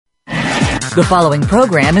The following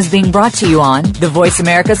program is being brought to you on the Voice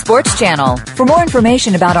America Sports Channel. For more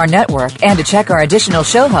information about our network and to check our additional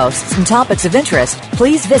show hosts and topics of interest,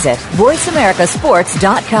 please visit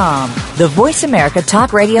voiceamericasports.com. The Voice America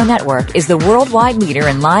Talk Radio Network is the worldwide leader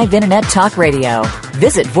in live Internet talk radio.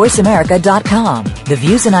 Visit voiceamerica.com. The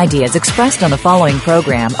views and ideas expressed on the following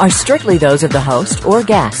program are strictly those of the host or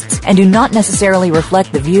guests and do not necessarily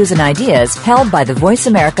reflect the views and ideas held by the Voice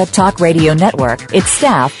America Talk Radio Network, its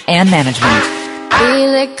staff, and management.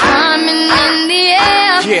 Feel it coming in the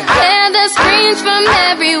air. Hear the screams from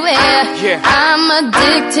everywhere. I'm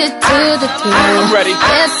addicted to the thrill. I'm ready.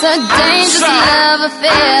 It's a dangerous love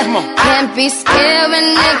affair. Can't be scared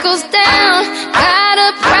when it goes down. Got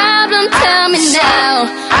a problem? Tell me now.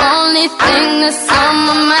 Only thing that's on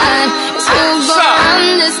my mind is who's gonna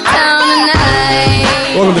run this town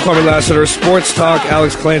tonight. Welcome to Kwamie Lassiters Sports Talk.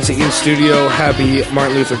 Alex Clancy in studio. Happy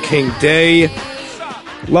Martin Luther King Day.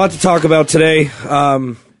 A lot to talk about today.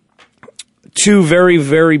 Two very,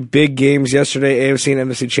 very big games yesterday, AFC and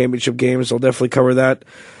NFC Championship games. I'll definitely cover that.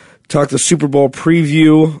 Talk the Super Bowl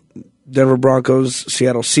preview, Denver Broncos,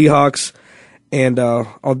 Seattle Seahawks, and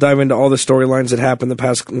I'll dive into all the storylines that happened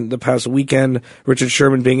the past weekend. Richard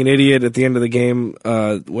Sherman being an idiot at the end of the game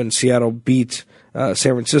when Seattle beat San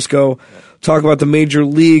Francisco. Talk about the Major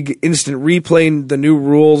League Instant Replay, the new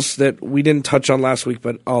rules that we didn't touch on last week,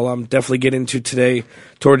 but I'll definitely get into today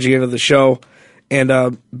towards the end of the show. And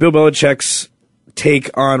Bill Belichick's take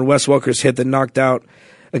on Wes Welker's hit that knocked out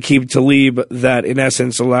Aqib Talib that, in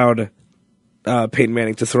essence, allowed Peyton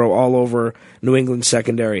Manning to throw all over New England's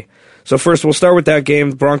secondary. So first, we'll start with that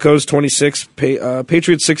game. Broncos 26,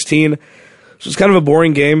 Patriots 16. So it's kind of a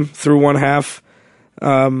boring game through one half.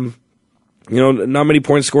 Not many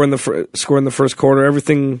points scored in the first quarter.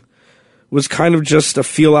 Everything was kind of just a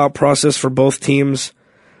feel-out process for both teams.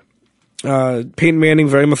 Peyton Manning,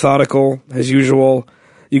 very methodical, as usual.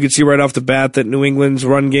 You could see right off the bat that New England's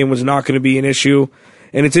run game was not going to be an issue.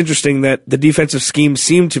 And it's interesting that the defensive scheme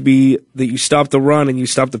seemed to be that you stop the run and you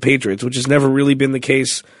stop the Patriots, which has never really been the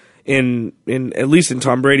case in at least in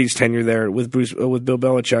Tom Brady's tenure there with Bill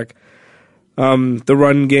Belichick. The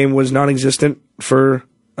run game was non-existent for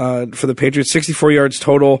the Patriots, 64 yards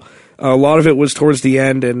total. A lot of it was towards the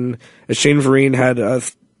end, and Shane Vereen had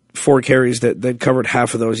 4 carries that covered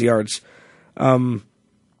half of those yards. A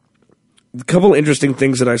couple interesting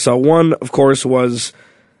things that I saw. One, of course, was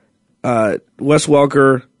Wes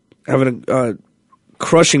Welker having a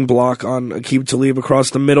crushing block on Aqib Talib across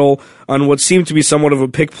the middle on what seemed to be somewhat of a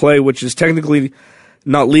pick play, which is technically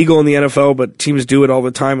not legal in the NFL, but teams do it all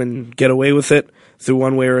the time and get away with it through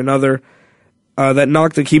one way or another. That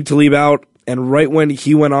knocked Aqib Talib out, and right when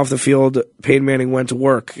he went off the field, Peyton Manning went to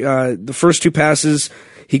work. The first 2 passes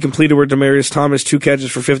he completed were Demaryius Thomas, 2 catches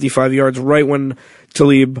for 55 yards right when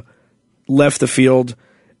Talib left the field,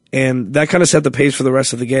 and that kind of set the pace for the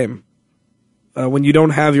rest of the game. When you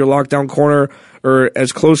don't have your lockdown corner or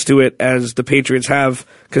as close to it as the Patriots have,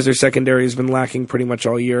 because their secondary has been lacking pretty much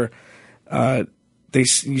all year,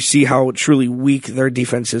 you see how truly weak their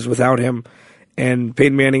defense is without him. And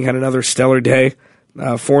Peyton Manning had another stellar day,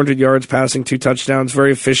 400 yards passing, 2 touchdowns,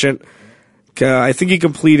 very efficient. I think he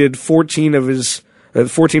completed 14 of his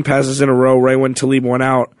 14 passes in a row right when Talib went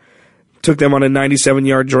out. Took them on a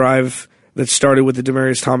 97-yard drive that started with the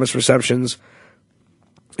Demaryius Thomas receptions.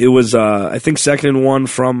 It was, I think, second and goal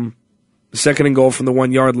from the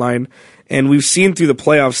 1-yard line. And we've seen through the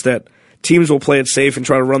playoffs that teams will play it safe and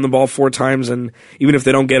try to run the ball 4 times, and even if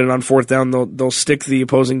they don't get it on 4th down, they'll stick the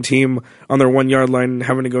opposing team on their 1-yard line,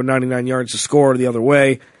 having to go 99 yards to score the other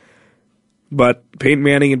way. But Peyton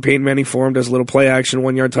Manning formed as a little play action,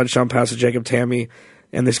 1-yard touchdown pass to Jacob Tamme,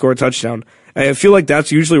 and they score a touchdown. I feel like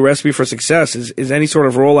that's usually a recipe for success, is any sort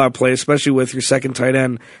of rollout play, especially with your second tight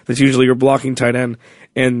end. That's usually your blocking tight end,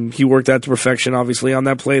 and he worked that to perfection, obviously. On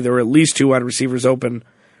that play, there were at least 2 wide receivers open,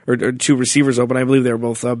 or 2 receivers open. I believe they were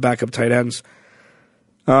both backup tight ends.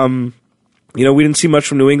 We didn't see much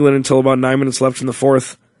from New England until about 9 minutes left in the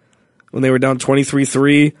 4th when they were down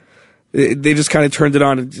 23-3. They just kind of turned it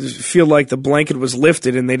on. It feel like the blanket was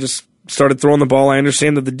lifted and they just started throwing the ball. I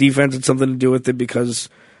understand that the defense had something to do with it because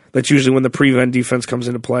that's usually when the prevent defense comes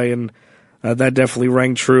into play, and that definitely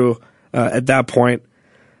rang true at that point.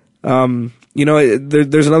 There's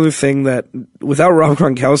another thing that without Rob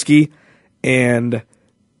Gronkowski and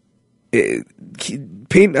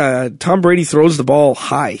Tom Brady throws the ball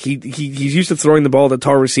high. He's used to throwing the ball to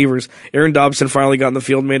tall receivers. Aaron Dobson finally got in the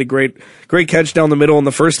field and made a great catch down the middle in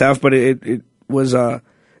the first half, but it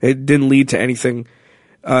didn't lead to anything.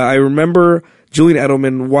 I remember Julian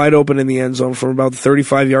Edelman wide open in the end zone from about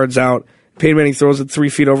 35 yards out. Peyton Manning throws it 3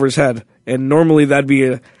 feet over his head, and normally that'd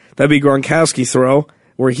be That'd be Gronkowski throw,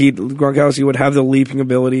 where Gronkowski would have the leaping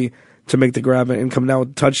ability to make the grab and come down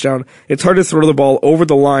with a touchdown. It's hard to throw the ball over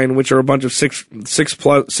the line, which are a bunch of 6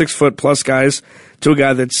 foot plus guys, to a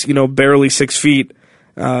guy that's, barely 6 feet.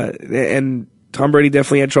 And Tom Brady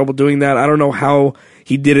definitely had trouble doing that. I don't know how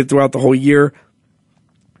he did it throughout the whole year,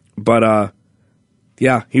 but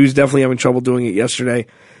yeah, he was definitely having trouble doing it yesterday.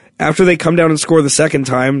 After they come down and score the second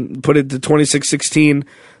time, put it to 26-16,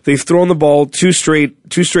 they've thrown the ball two straight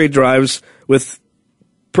drives with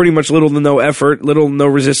pretty much little to no effort, little to no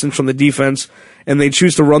resistance from the defense, and they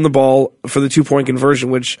choose to run the ball for the 2-point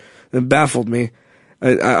conversion, which baffled me.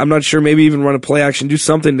 I'm not sure, maybe even run a play action, do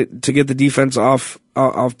something to get the defense off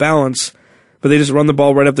balance, but they just run the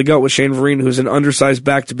ball right up the gut with Shane Vereen, who's an undersized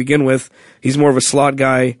back to begin with. He's more of a slot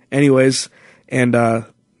guy anyways, and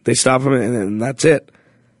they stop him, and that's it.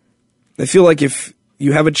 I feel like if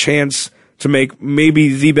you have a chance to make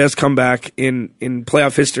maybe the best comeback in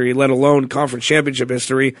playoff history, let alone conference championship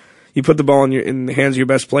history, you put the ball in the hands of your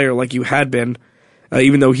best player like you had been,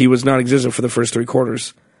 even though he was non-existent for the first 3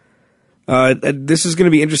 quarters. This is going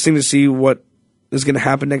to be interesting to see what is going to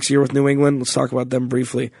happen next year with New England. Let's talk about them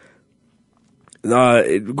briefly.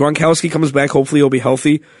 Gronkowski comes back. Hopefully he'll be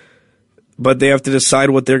healthy, but they have to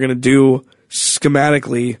decide what they're going to do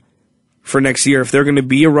schematically for next year. If they're going to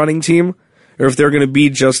be a running team, or if they're going to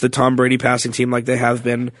be just the Tom Brady passing team like they have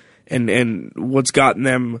been, and what's gotten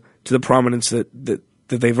them to the prominence that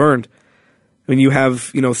they've earned. I mean, you have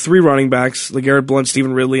 3 running backs: LeGarrette Blount,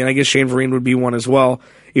 Stephen Ridley, and I guess Shane Vereen would be one as well.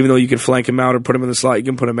 Even though you can flank him out or put him in the slot, you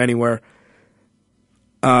can put him anywhere.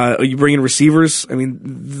 You bring in receivers. I mean,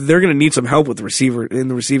 they're going to need some help with the receiver in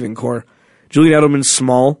the receiving core. Julian Edelman's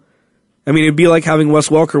small. I mean, it'd be like having Wes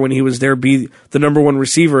Welker when he was there be the number 1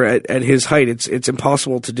 receiver at his height. It's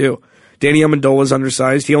impossible to do. Danny Amendola's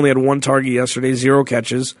undersized. He only had 1 target yesterday, 0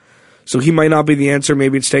 catches. So he might not be the answer.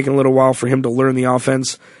 Maybe it's taken a little while for him to learn the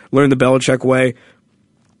offense, learn the Belichick way.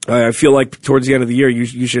 I feel like towards the end of the year,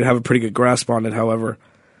 you should have a pretty good grasp on it, however.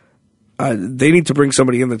 They need to bring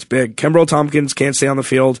somebody in that's big. Kembrell Tompkins can't stay on the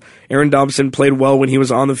field. Aaron Dobson played well when he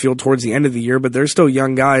was on the field towards the end of the year, but they're still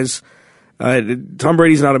young guys. Tom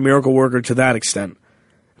Brady's not a miracle worker to that extent.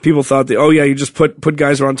 People thought that, you just put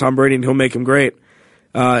guys around Tom Brady and he'll make him great.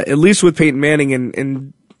 At least with Peyton Manning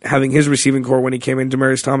and having his receiving core when he came in,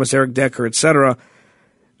 Demaryius Thomas, Eric Decker, etc.,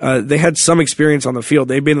 they had some experience on the field.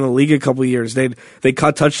 They've been in the league a couple of years. They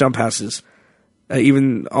caught touchdown passes,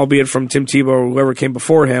 even albeit from Tim Tebow or whoever came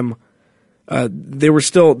before him.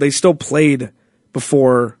 They still played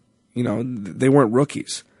before, they weren't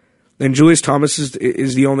rookies. And Julius Thomas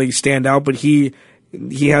is the only standout, but he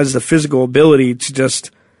has the physical ability to just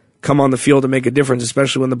come on the field and make a difference,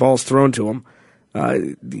 especially when the ball's thrown to him.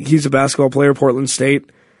 He's a basketball player, Portland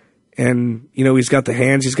State, and he's got the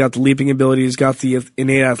hands, he's got the leaping ability, he's got the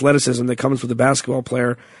innate athleticism that comes with a basketball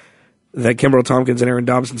player that Kembrell Tompkins and Aaron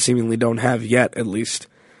Dobson seemingly don't have yet, at least.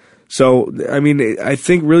 So, I mean, I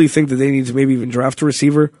really think that they need to maybe even draft a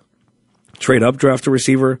receiver, trade up, draft a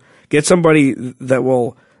receiver, get somebody that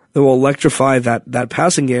will electrify that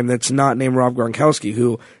passing game that's not named Rob Gronkowski,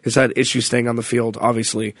 who has had issues staying on the field,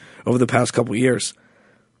 obviously, over the past couple of years.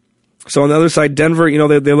 So on the other side, Denver,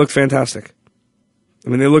 they look fantastic. I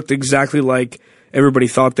mean, they looked exactly like everybody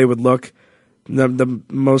thought they would look. The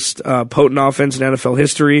most potent offense in NFL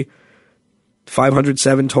history,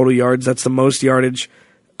 507 total yards. That's the most yardage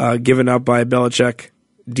given up by a Belichick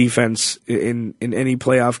defense in any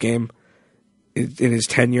playoff game in his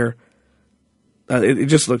tenure. It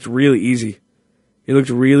just looked really easy. It looked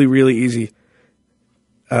really, really easy.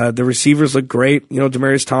 The receivers look great.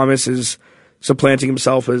 Demaryius Thomas is supplanting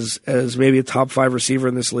himself as maybe a top 5 receiver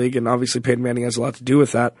in this league, and obviously Peyton Manning has a lot to do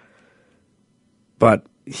with that. But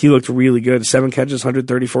he looked really good. 7 catches,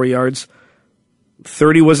 134 yards.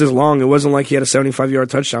 30 was his long. It wasn't like he had a 75-yard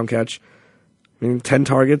touchdown catch. 10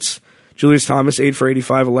 targets. Julius Thomas, 8 for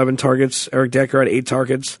 85, 11 targets. Eric Decker had 8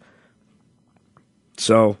 targets.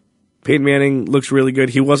 So Peyton Manning looks really good.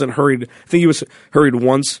 He wasn't hurried. I think he was hurried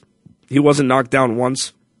once. He wasn't knocked down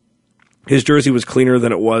once. His jersey was cleaner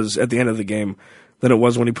than it was at the end of the game than it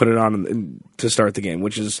was when he put it on to start the game,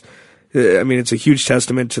 which is, it's a huge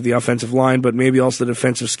testament to the offensive line, but maybe also the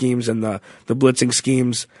defensive schemes and the blitzing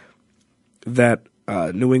schemes that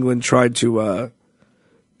New England tried to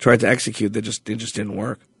execute that just didn't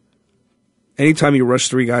work. Anytime you rush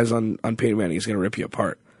 3 guys on Peyton Manning, he's going to rip you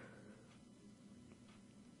apart.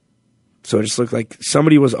 So it just looked like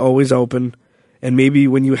somebody was always open, and maybe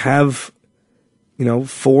when you have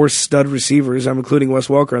 4 stud receivers, I'm including Wes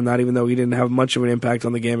Welker on that, even though he didn't have much of an impact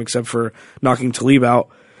on the game except for knocking Talib out.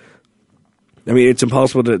 I mean, it's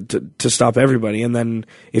impossible to stop everybody. And then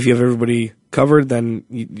if you have everybody covered, then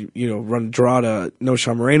you run draw to no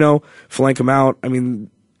Sean Moreno, flank him out. I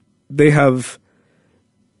mean, they have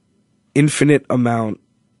infinite amount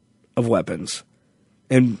of weapons,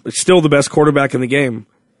 and still the best quarterback in the game.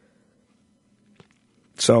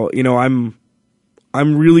 So I'm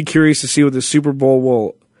really curious to see what the Super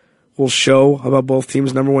Bowl will show about both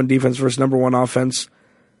teams. Number one defense versus number one offense.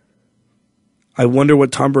 I wonder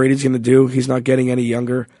what Tom Brady's going to do. He's not getting any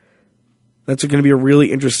younger. That's going to be a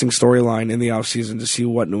really interesting storyline in the offseason to see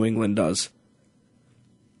what New England does.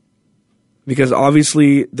 Because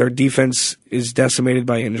obviously their defense is decimated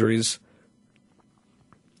by injuries.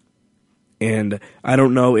 And I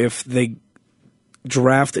don't know if they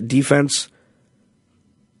draft defense,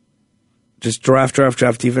 just draft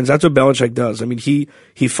defense. That's what Belichick does. I mean, he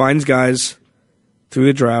finds guys through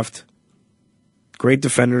the draft, great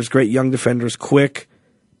defenders, great young defenders, quick,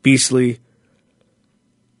 beastly.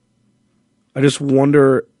 I just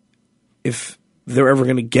wonder if they're ever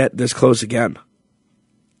going to get this close again.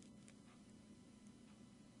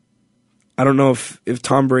 I don't know if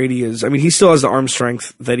Tom Brady is... I mean, he still has the arm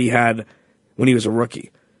strength that he had when he was a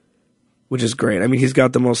rookie, which is great. I mean, he's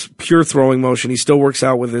got the most pure throwing motion. He still works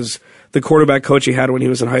out with the quarterback coach he had when he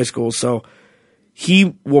was in high school, so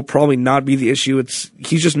he will probably not be the issue.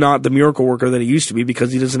 He's just not the miracle worker that he used to be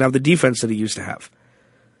because he doesn't have the defense that he used to have.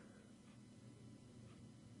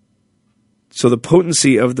 So the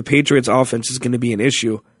potency of the Patriots offense is going to be an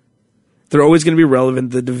issue. They're always going to be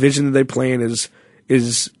relevant. The division that they play in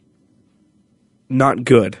is not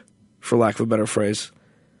good, for lack of a better phrase.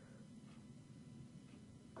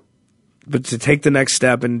 But to take the next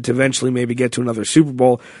step and to eventually maybe get to another Super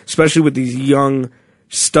Bowl, especially with these young,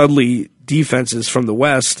 studly defenses from the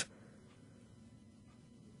West,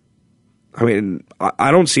 I mean,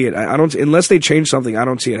 I don't see it. I don't, unless they change something, I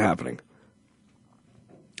don't see it happening.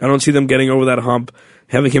 I don't see them getting over that hump,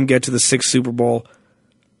 having him get to the 6th Super Bowl.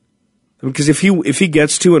 Because if he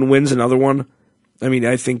gets to and wins another one, I mean,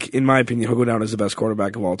 I think, in my opinion, he'll go down as the best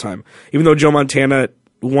quarterback of all time. Even though Joe Montana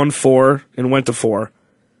won 4 and went to 4.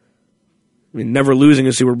 I mean, never losing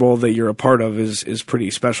a Super Bowl that you're a part of is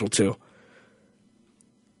pretty special, too.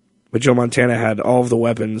 But Joe Montana had all of the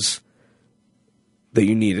weapons that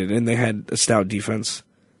you needed, and they had a stout defense.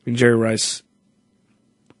 I mean, Jerry Rice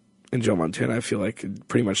and Joe Montana, I feel like, it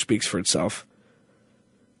pretty much speaks for itself.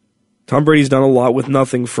 Tom Brady's done a lot with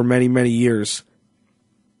nothing for many, many years.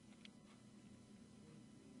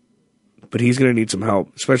 But he's going to need some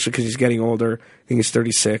help, especially because he's getting older. I think he's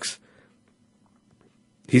 36.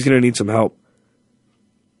 He's going to need some help.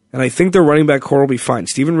 And I think their running back core will be fine.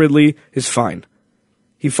 Stephen Ridley is fine.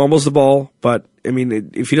 He fumbles the ball, but, I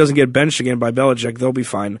mean, if he doesn't get benched again by Belichick, they'll be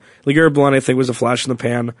fine. LeGarrette Blount, I think, was a flash in the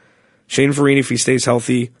pan. Shane Vereen, if he stays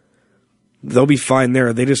healthy, they'll be fine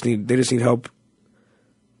there. They just need help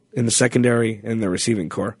in the secondary and the receiving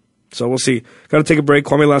core. So we'll see. Got to take a break.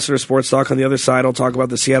 Kwamie Lassiters Sports Talk. On the other side, I'll talk about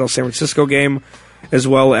the Seattle-San Francisco game, as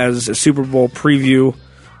well as a Super Bowl preview.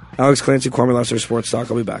 Alex Clancy, Kwamie Lassiters Sports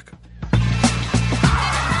Talk. I'll be back.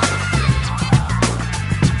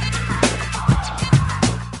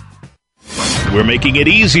 We're making it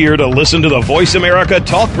easier to listen to the Voice America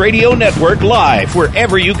Talk Radio Network live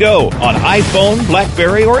wherever you go on iPhone,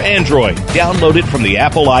 BlackBerry, or Android. Download it from the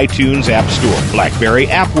Apple iTunes App Store, BlackBerry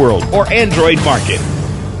App World, or Android Market.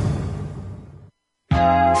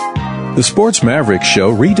 The Sports Mavericks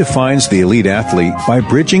Show redefines the elite athlete by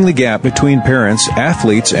bridging the gap between parents,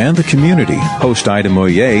 athletes, and the community. Host Ida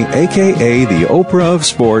Moyer, a.k.a. the Oprah of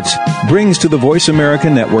Sports, brings to the Voice America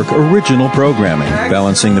Network original programming,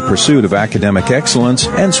 balancing the pursuit of academic excellence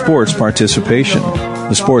and sports participation.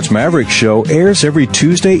 The Sports Mavericks Show airs every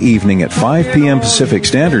Tuesday evening at 5 p.m. Pacific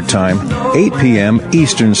Standard Time, 8 p.m.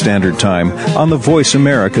 Eastern Standard Time on the Voice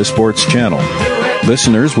America Sports Channel.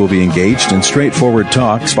 Listeners will be engaged in straightforward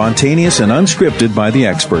talk, spontaneous and unscripted by the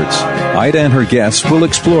experts. Ida and her guests will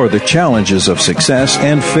explore the challenges of success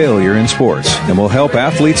and failure in sports and will help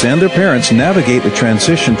athletes and their parents navigate the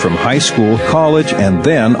transition from high school, college, and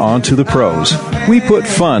then on to the pros. We put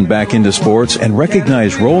fun back into sports and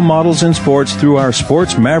recognize role models in sports through our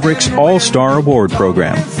Sports Mavericks All-Star Award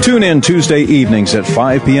program. Tune in Tuesday evenings at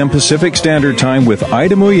 5 p.m. Pacific Standard Time with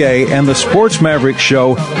Ida Moyer and the Sports Mavericks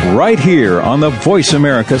Show right here on the Voice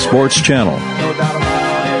America Sports Channel.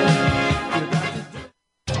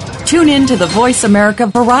 Tune in to the Voice America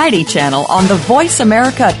Variety Channel on the Voice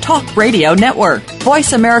America Talk Radio Network.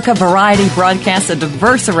 Voice America Variety broadcasts a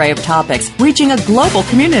diverse array of topics, reaching a global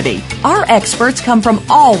community. Our experts come from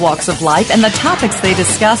all walks of life, and the topics they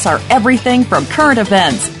discuss are everything from current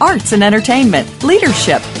events, arts and entertainment,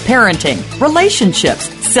 leadership, parenting, relationships,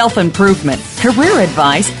 self-improvement, career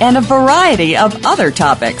advice, and a variety of other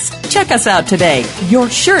topics. Check us out today. You're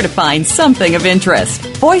sure to find something of interest.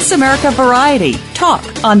 Voice America Variety. Talk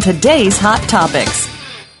on today's hot topics.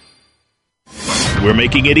 We're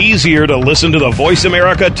making it easier to listen to the Voice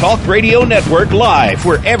America Talk Radio Network live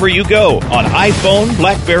wherever you go on iPhone,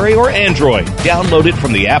 BlackBerry, or Android. Download it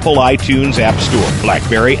from the Apple iTunes App Store,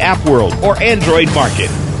 BlackBerry App World, or Android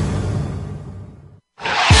Market.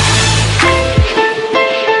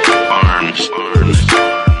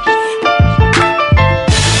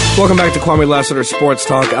 Welcome back to Kwamie Lassiter Sports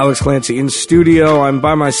Talk. Alex Clancy in studio. I'm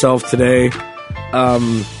by myself today.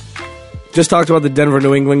 Just talked about the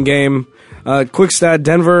Denver-New England game. Quick stat,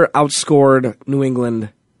 Denver outscored New England,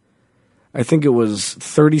 I think it was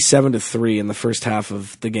 37-3 in the first half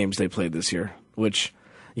of the games they played this year, which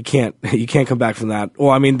you can't come back from that. Well,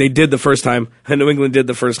 I mean, they did the first time, and New England did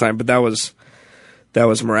the first time, but that was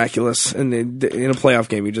miraculous. And in a playoff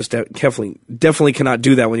game, you just definitely cannot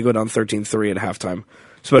do that when you go down 13-3 at halftime,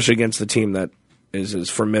 especially against the team that is as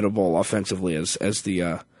formidable offensively as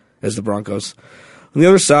the Broncos. On the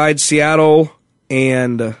other side, Seattle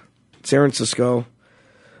and San Francisco.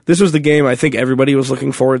 This was the game I think everybody was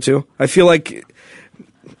looking forward to. I feel like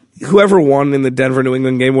whoever won in the Denver-New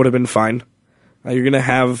England game would have been fine. You're going to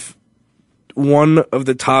have one of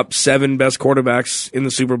the top 7 best quarterbacks in the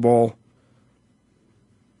Super Bowl.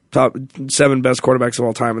 Top 7 best quarterbacks of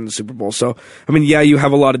all time in the Super Bowl. So, I mean, yeah, you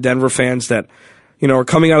have a lot of Denver fans that, are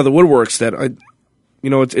coming out of the woodworks that,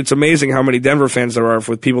 it's amazing how many Denver fans there are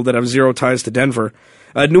with people that have zero ties to Denver.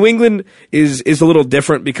 New England is a little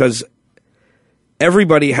different because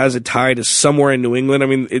everybody has a tie to somewhere in New England. I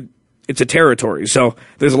mean, it's a territory, so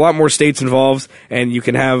there's a lot more states involved, and you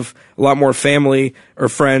can have a lot more family or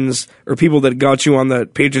friends or people that got you on the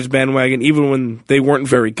Patriots bandwagon even when they weren't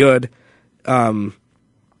very good. And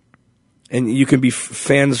you can be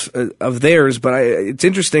fans of theirs, but it's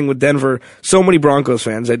interesting with Denver, so many Broncos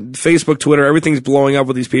fans. At Facebook, Twitter, everything's blowing up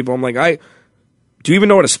with these people. I'm like, do you even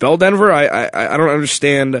know how to spell Denver? I don't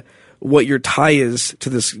understand what your tie is to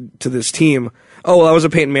this team. Oh, well, I was a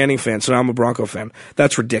Peyton Manning fan, so now I'm a Bronco fan.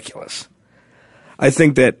 That's ridiculous. I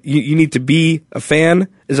think that you need to be a fan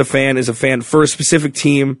for a specific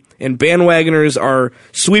team, and bandwagoners are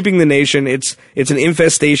sweeping the nation. It's an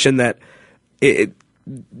infestation that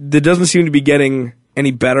doesn't seem to be getting any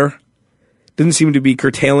better. Doesn't seem to be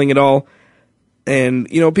curtailing at all. And,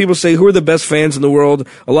 people say, who are the best fans in the world?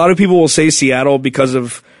 A lot of people will say Seattle because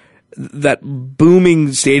of that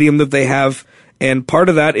booming stadium that they have. And part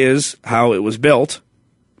of that is how it was built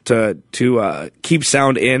to keep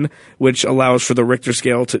sound in, which allows for the Richter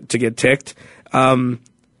scale to get ticked. I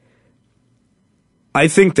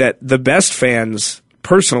think that the best fans,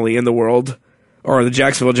 personally, in the world are the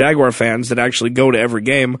Jacksonville Jaguar fans that actually go to every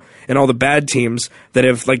game, and all the bad teams that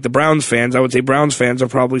have, like the Browns fans. I would say Browns fans are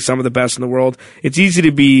probably some of the best in the world. It's easy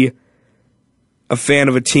to be a fan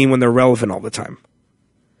of a team when they're relevant all the time.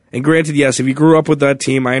 And granted, yes, if you grew up with that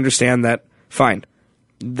team, I understand that. Fine.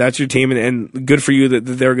 That's your team, and good for you that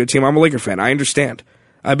they're a good team. I'm a Laker fan. I understand.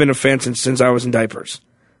 I've been a fan since I was in diapers.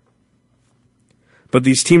 But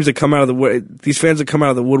these teams that come out of these fans that come out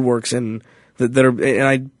of the woodworks and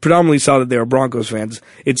I predominantly saw that they were Broncos fans.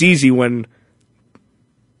 It's easy when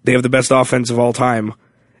they have the best offense of all time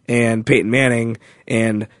and Peyton Manning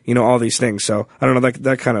and, all these things. So, I don't know,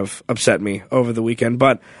 that kind of upset me over the weekend.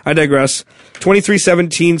 But I digress.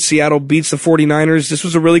 23-17, Seattle beats the 49ers. This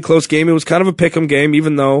was a really close game. It was kind of a pick'em game,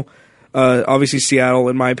 even though obviously Seattle,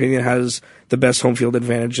 in my opinion, has the best home field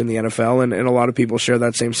advantage in the NFL, and a lot of people share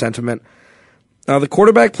that same sentiment. The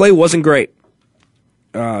quarterback play wasn't great.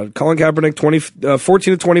 Colin Kaepernick,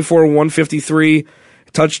 14-24, 153,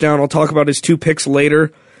 touchdown. I'll talk about his 2 picks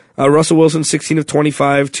later. Russell Wilson, 16-25,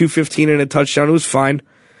 215 and a touchdown. It was fine.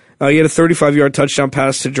 He had a 35-yard touchdown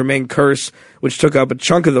pass to Jermaine Kearse, which took up a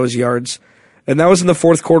chunk of those yards. And that was in the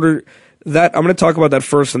fourth quarter. I'm going to talk about that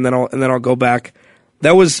first, and then I'll go back.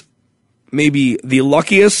 That was maybe the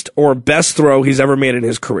luckiest or best throw he's ever made in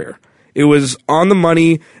his career. It was on the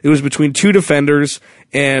money. It was between 2 defenders,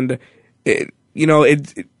 and I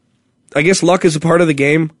guess luck is a part of the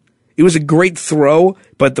game. It was a great throw,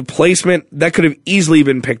 but the placement, that could have easily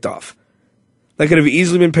been picked off. And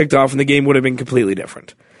the game would have been completely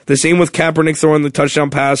different. The same with Kaepernick throwing the touchdown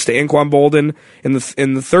pass to Anquan Boldin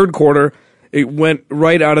in the third quarter. It went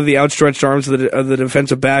right out of the outstretched arms of the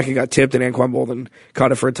defensive back and got tipped, and Anquan Boldin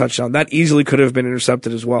caught it for a touchdown. That easily could have been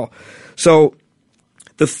intercepted as well. So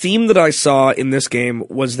the theme that I saw in this game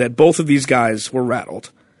was that both of these guys were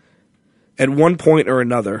rattled at one point or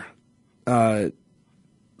another.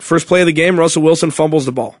 First play of the game, Russell Wilson fumbles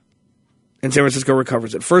the ball, and San Francisco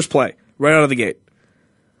recovers it. First play, right out of the gate.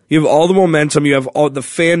 You have all the momentum. You have all the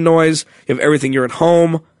fan noise. You have everything. You're at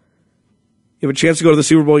home. You have a chance to go to the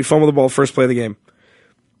Super Bowl. You fumble the ball first play of the game.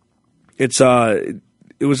 It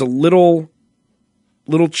was a little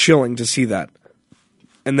chilling to see that.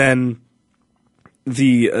 And then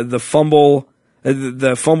the fumbled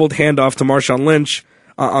handoff to Marshawn Lynch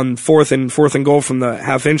on fourth and goal from the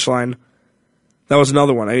half-inch line. That was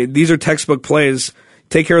another one. I mean, these are textbook plays.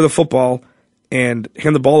 Take care of the football and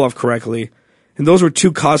hand the ball off correctly. And those were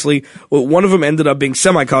two costly. Well, one of them ended up being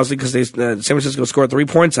semi-costly because San Francisco scored 3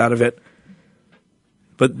 points out of it.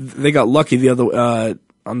 But they got lucky the other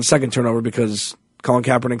on the second turnover because Colin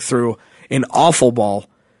Kaepernick threw an awful ball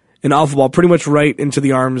pretty much right into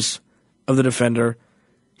the arms of the defender.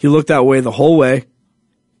 He looked that way the whole way,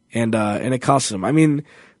 and it cost him. I mean,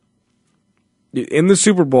 in the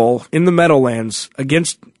Super Bowl, in the Meadowlands,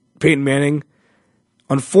 against Peyton Manning,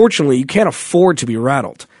 unfortunately, you can't afford to be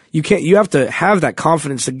rattled. You have to have that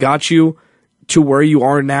confidence that got you to where you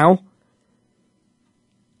are now.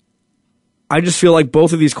 I just feel like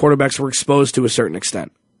both of these quarterbacks were exposed to a certain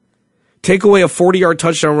extent. Take away a 40-yard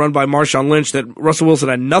touchdown run by Marshawn Lynch that Russell Wilson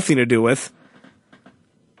had nothing to do with.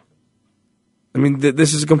 I mean,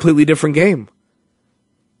 this is a completely different game.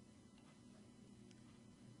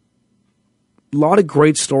 A lot of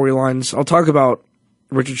great storylines. I'll talk about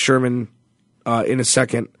Richard Sherman in a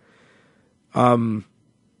second. Doug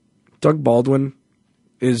Baldwin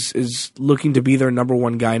is looking to be their number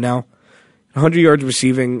one guy now. 100 yards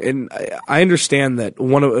receiving, and I understand that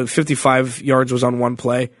 55 yards was on one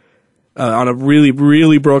play, on a really,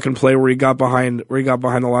 really broken play where he got behind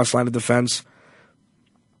the last line of defense.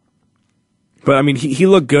 But I mean, he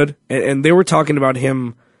looked good, and they were talking about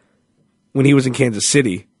him when he was in Kansas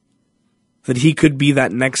City, that he could be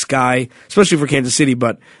that next guy, especially for Kansas City.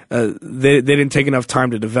 But they didn't take enough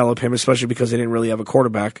time to develop him, especially because they didn't really have a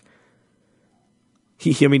quarterback.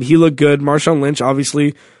 He looked good. Marshawn Lynch,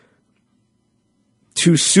 obviously.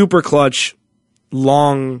 2 super clutch,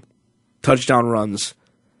 long touchdown runs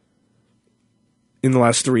in the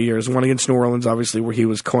last 3 years. One against New Orleans, obviously, where he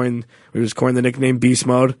was coined the nickname Beast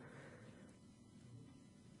Mode.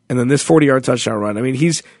 And then this 40-yard touchdown run. I mean,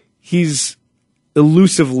 he's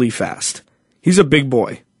elusively fast. He's a big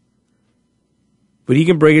boy. But he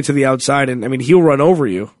can break it to the outside, and I mean, he'll run over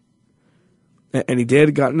you. And he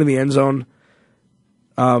did, got into the end zone.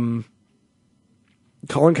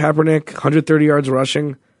 Colin Kaepernick, 130 yards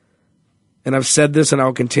rushing. And I've said this, and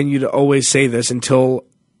I'll continue to always say this until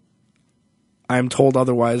I'm told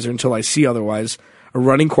otherwise or until I see otherwise. A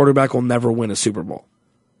running quarterback will never win a Super Bowl.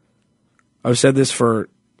 I've said this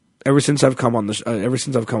ever since I've come on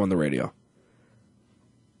the radio.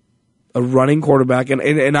 A running quarterback,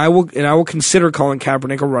 and I will consider Colin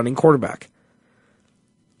Kaepernick a running quarterback.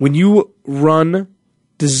 When you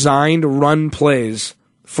designed run plays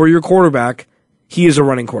for your quarterback, he is a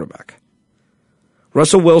running quarterback.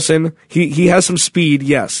 Russell Wilson, he has some speed,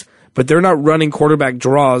 yes, but they're not running quarterback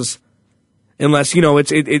draws unless,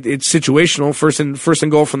 it's situational, first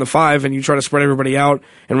and goal from the 5, and you try to spread everybody out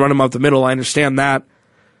and run them up the middle. I understand that.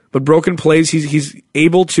 But broken plays, he's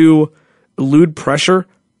able to elude pressure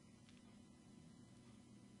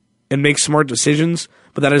and make smart decisions,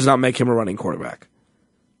 but that does not make him a running quarterback.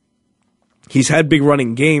 He's had big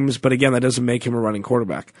running games, but again, that doesn't make him a running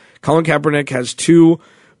quarterback. Colin Kaepernick has 2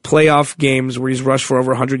 playoff games where he's rushed for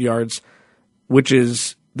over 100 yards, which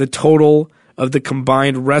is the total of the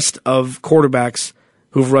combined rest of quarterbacks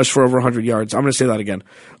who've rushed for over 100 yards. I'm going to say that again.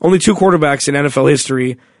 Only 2 quarterbacks in NFL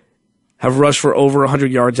history have rushed for over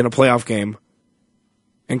 100 yards in a playoff game,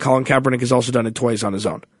 and Colin Kaepernick has also done it twice on his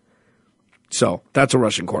own. So, that's a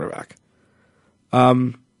rushing quarterback.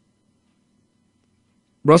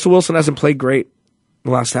 Russell Wilson hasn't played great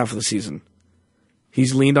the last half of the season.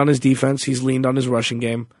 He's leaned on his defense. He's leaned on his rushing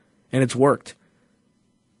game, and it's worked.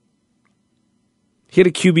 He had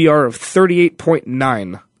a QBR of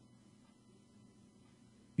 38.9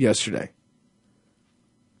 yesterday.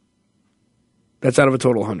 That's out of a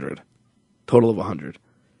total of 100.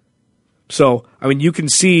 So, I mean, you can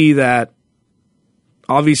see that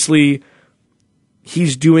obviously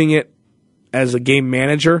he's doing it as a game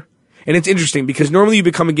manager. And it's interesting because normally you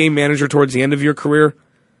become a game manager towards the end of your career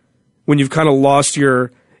when you've kind of lost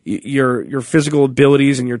your physical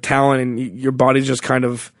abilities and your talent and your body's just kind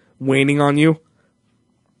of waning on you.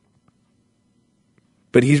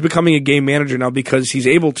 But he's becoming a game manager now because he's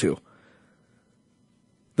able to.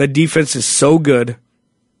 The defense is so good.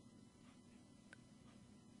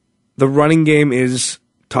 The running game is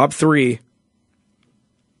top 3.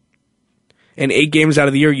 And 8 games out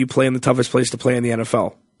of the year you play in the toughest place to play in the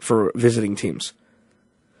NFL for visiting teams.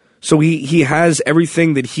 So he has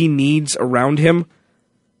everything that he needs around him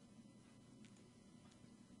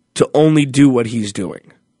to only do what he's doing.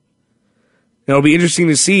 And it'll be interesting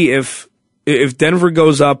to see if Denver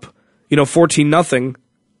goes up, 14-0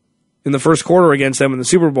 in the first quarter against them in the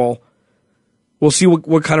Super Bowl. We'll see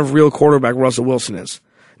what kind of real quarterback Russell Wilson is.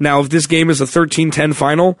 Now, if this game is a 13-10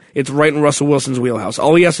 final, it's right in Russell Wilson's wheelhouse.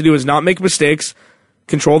 All he has to do is not make mistakes,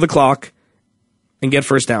 control the clock, and get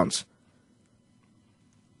first downs.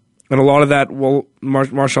 And a lot of that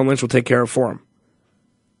Marshawn Lynch will take care of for him.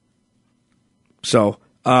 So,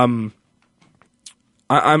 I'm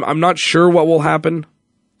not sure what will happen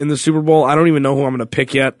in the Super Bowl. I don't even know who I'm going to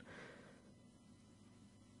pick yet.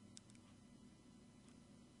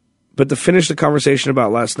 But to finish the conversation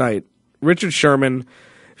about last night, Richard Sherman,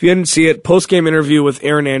 if you didn't see it, post-game interview with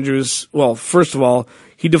Aaron Andrews. Well, first of all,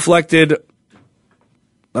 he deflected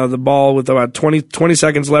the ball with about 20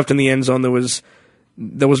 seconds left in the end zone that was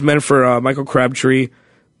meant for Michael Crabtree.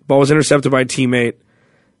 The ball was intercepted by a teammate.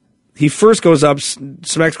 He first goes up,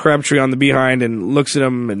 smacks Crabtree on the behind, and looks at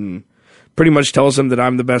him and pretty much tells him that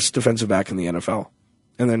I'm the best defensive back in the NFL.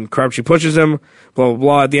 And then Crabtree pushes him, blah, blah,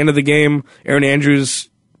 blah. At the end of the game, Aaron Andrews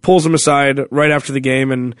pulls him aside right after the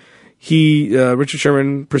game, and Richard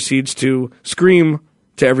Sherman proceeds to scream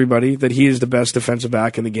to everybody that he is the best defensive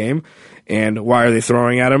back in the game, and why are they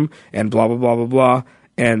throwing at him, and blah, blah, blah, blah, blah.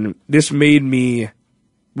 And this made me,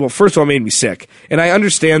 first of all, it made me sick. And I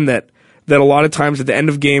understand that a lot of times at the end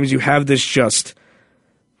of games you have this just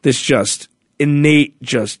innate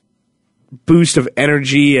boost of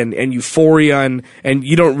energy and euphoria, and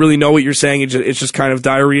you don't really know what you're saying. It's just kind of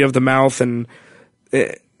diarrhea of the mouth and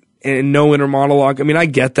no inner monologue. I mean, I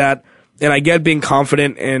get that, and I get being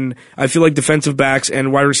confident, and I feel like defensive backs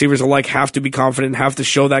and wide receivers alike have to be confident, have to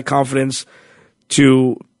show that confidence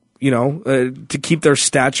to keep their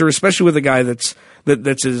stature, especially with a guy that's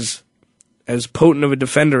as potent of a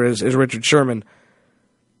defender as Richard Sherman.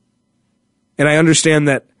 And I understand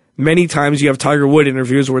that many times you have Tiger Wood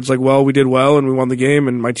interviews where it's like, well, we did well and we won the game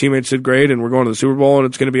and my teammates did great and we're going to the Super Bowl and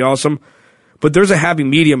it's going to be awesome. But there's a happy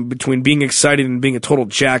medium between being excited and being a total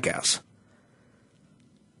jackass.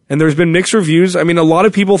 And there's been mixed reviews. I mean, a lot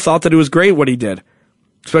of people thought that it was great what he did,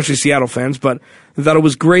 especially Seattle fans, but they thought it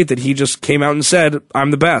was great that he just came out and said,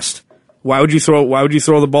 I'm the best. Why would you throw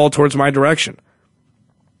the ball towards my direction?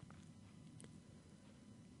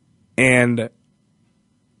 And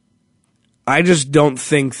I just don't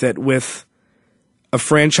think that with a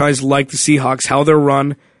franchise like the Seahawks, how they're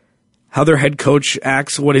run, how their head coach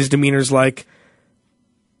acts, what his demeanor's like,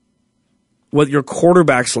 what your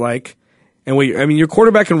quarterback's like, and your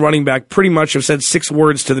quarterback and running back pretty much have said 6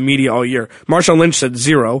 words to the media all year. Marshawn Lynch said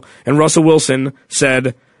 0, and Russell Wilson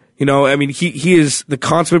said, he is the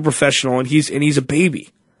consummate professional, and he's a baby.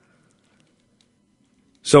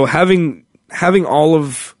 So having all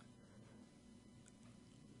of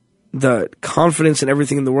the confidence and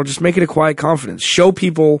everything in the world, just make it a quiet confidence. Show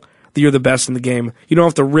people that you're the best in the game. You don't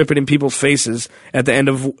have to rip it in people's faces at the end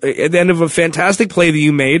of a fantastic play that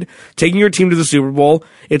you made, taking your team to the Super Bowl.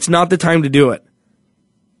 It's not the time to do it.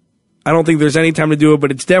 I don't think there's any time to do it, but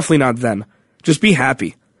it's definitely not then. Just be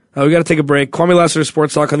happy. We got to take a break. Kwamie Lassiters,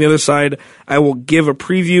 Sports Talk. On the other side, I will give a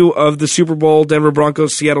preview of the Super Bowl, Denver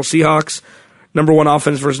Broncos, Seattle Seahawks, number 1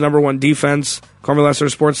 offense versus number 1 defense. Kwamie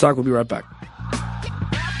Lassiters, Sports Talk. We'll be right back.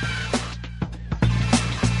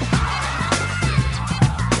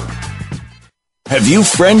 Have you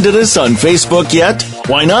friended us on Facebook yet?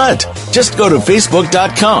 Why not? Just go to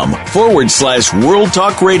facebook.com/World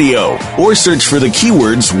Talk Radio or search for the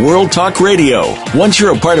keywords World Talk Radio. Once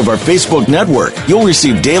you're a part of our Facebook network, you'll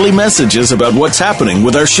receive daily messages about what's happening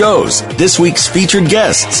with our shows, this week's featured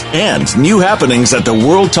guests, and new happenings at the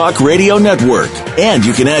World Talk Radio Network. And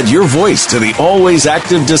you can add your voice to the always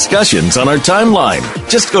active discussions on our timeline.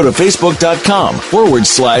 Just go to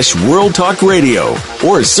facebook.com/World Talk Radio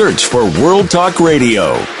or search for World Talk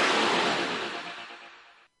Radio.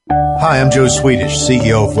 Hi, I'm Joe Swedish,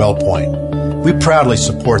 CEO of WellPoint. We proudly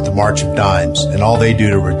support the March of Dimes and all they do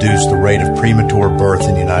to reduce the rate of premature birth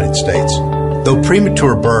in the United States. Though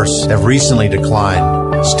premature births have recently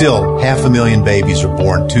declined, still 500,000 babies are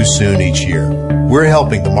born too soon each year. We're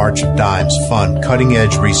helping the March of Dimes fund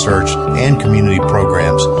cutting-edge research and community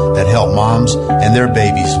programs that help moms and their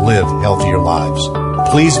babies live healthier lives.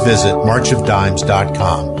 Please visit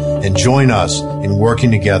marchofdimes.com and join us in working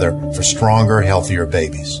together for stronger, healthier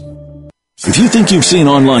babies. If you think you've seen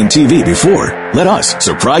online TV before, Let us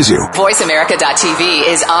surprise you. VoiceAmerica.tv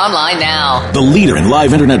is online now. The leader in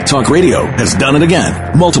live internet talk radio has done it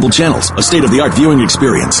again. Multiple channels, a state-of-the-art viewing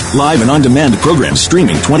experience, live and on-demand programs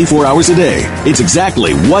streaming 24 hours a day. It's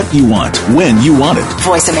exactly what you want, when you want it.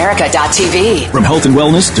 VoiceAmerica.tv. From health and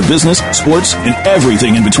wellness to business, sports, and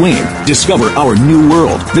everything in between. Discover our new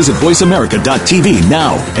world. Visit VoiceAmerica.tv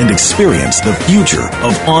now and experience the future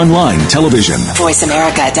of online television.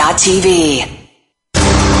 VoiceAmerica.tv.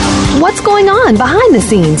 What's going on behind the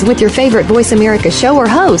scenes with your favorite Voice America show or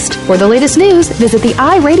host? For the latest news, visit the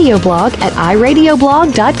iRadio blog at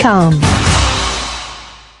iradioblog.com.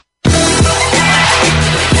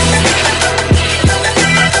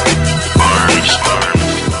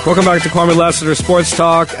 Welcome back to Kwamie Lassiter Sports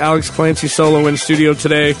Talk. Alex Clancy solo in studio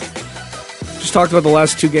today. Just talked about the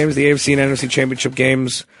last two games, the AFC and NFC Championship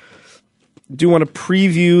games. Do want to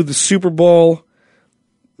preview the Super Bowl.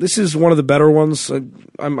 This is one of the better ones.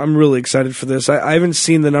 I'm really excited for this. I haven't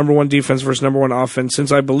seen the number one defense versus number one offense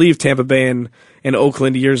since, I believe, Tampa Bay and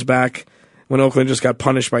Oakland years back, when Oakland just got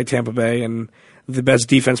punished by Tampa Bay and the best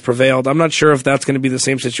defense prevailed. I'm not sure if that's going to be the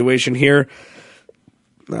same situation here.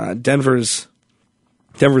 Denver's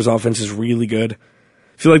offense is really good.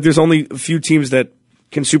 I feel like there's only a few teams that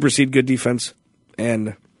can supersede good defense,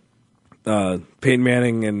 and Peyton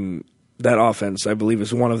Manning and that offense, I believe,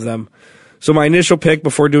 is one of them. So my initial pick,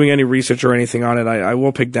 before doing any research or anything on it, I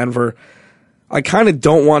will pick Denver. I kind of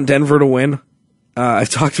don't want Denver to win. I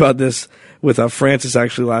talked about this with Francis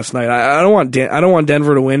actually last night. I don't want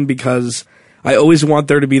Denver to win because I always want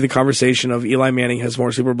there to be the conversation of Eli Manning has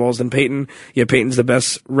more Super Bowls than Peyton. Yeah, Peyton's the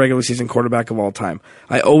best regular season quarterback of all time.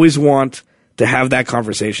 I always want to have that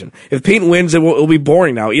conversation. If Peyton wins, it'll be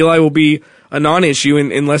boring now. Eli will be a non-issue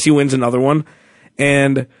unless he wins another one.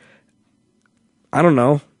 And I don't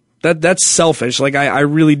know. That's selfish. Like, I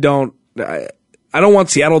really don't. I don't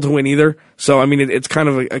want Seattle to win either. So, I mean, it's kind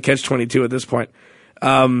of a catch-22 at this point.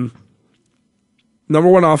 Number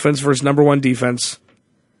one offense versus number one defense.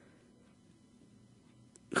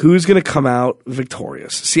 Who's going to come out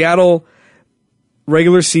victorious? Seattle,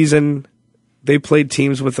 regular season, they played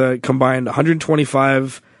teams with a combined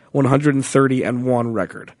 125, 130, and 1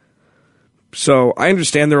 record. So I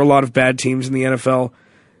understand there are a lot of bad teams in the NFL.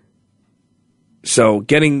 So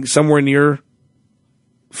getting somewhere near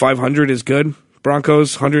 500 is good.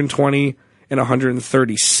 Broncos, 120 and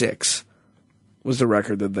 136 was the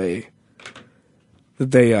record that they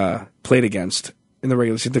played against in the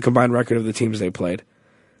regular season, the combined record of the teams they played.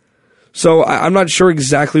 So I'm not sure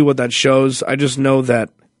exactly what that shows. I just know that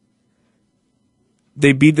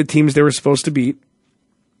they beat the teams they were supposed to beat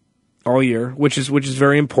all year, which is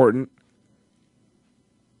very important.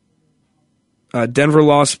 Denver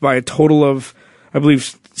lost by a total of, I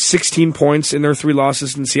believe, 16 points in their 3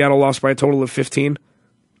 losses, and Seattle lost by a total of 15.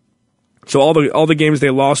 So all the games they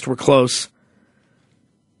lost were close.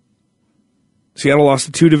 Seattle lost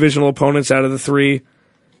to 2 divisional opponents out of the 3,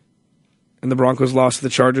 and the Broncos lost to the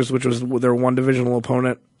Chargers, which was their 1 divisional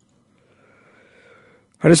opponent.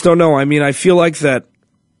 I just don't know. I mean, I feel like that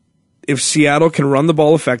if Seattle can run the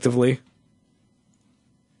ball effectively,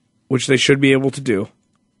 which they should be able to do,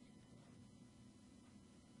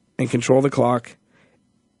 and control the clock,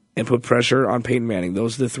 and put pressure on Peyton Manning,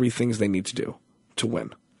 those are the 3 things they need to do to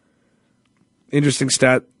win. Interesting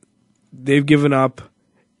stat, they've given up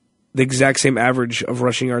the exact same average of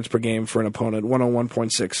rushing yards per game for an opponent,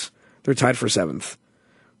 101.6. They're tied for 7th.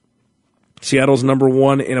 Seattle's number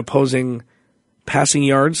 1 in opposing passing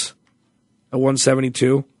yards at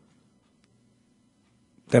 172.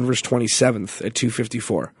 Denver's 27th at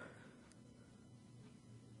 254.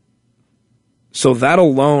 So that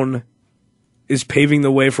alone is paving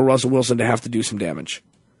the way for Russell Wilson to have to do some damage.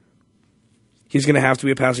 He's going to have to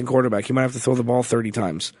be a passing quarterback. He might have to throw the ball 30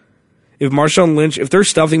 times. If they're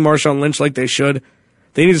stuffing Marshawn Lynch like they should,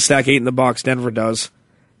 they need to stack 8 in the box, Denver does,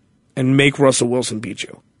 and make Russell Wilson beat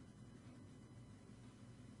you.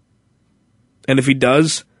 And if he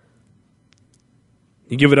does,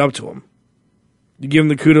 you give it up to him. You give him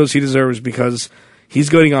the kudos he deserves because he's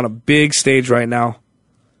going on a big stage right now.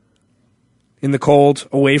 In the cold,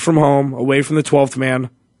 away from home, away from the 12th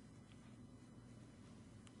man,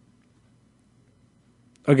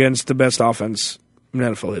 against the best offense in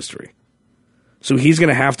NFL history. So he's going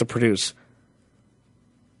to have to produce.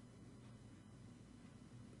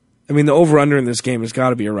 I mean, the over-under in this game has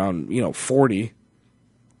got to be around, 40,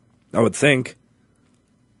 I would think.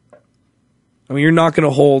 I mean, you're not going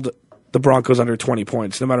to hold the Broncos under 20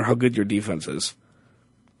 points, no matter how good your defense is.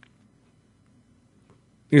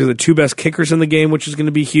 These are the 2 best kickers in the game, which is going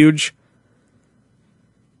to be huge.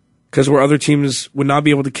 Because where other teams would not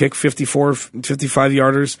be able to kick 54,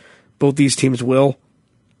 55-yarders, Both these teams will.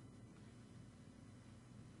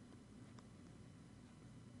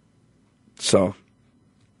 So,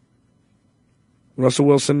 Russell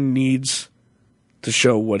Wilson needs to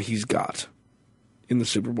show what he's got in the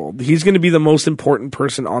Super Bowl. He's going to be the most important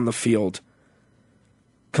person on the field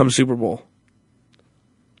come Super Bowl.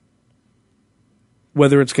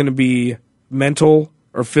 Whether it's going to be mental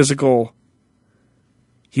or physical,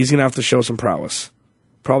 he's going to have to show some prowess.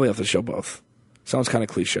 Probably have to show both. Sounds kind of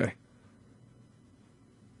cliche.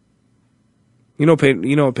 You know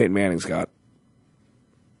what Peyton Manning's got.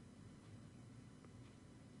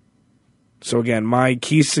 So again, my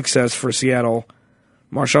key success for Seattle,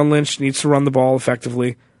 Marshawn Lynch needs to run the ball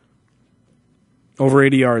effectively. Over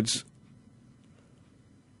 80 yards.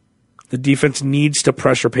 The defense needs to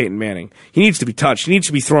pressure Peyton Manning. He needs to be touched. He needs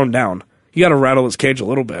to be thrown down. You got to rattle his cage a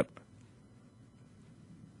little bit.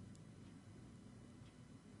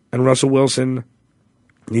 And Russell Wilson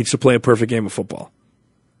needs to play a perfect game of football,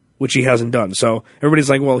 which he hasn't done. So everybody's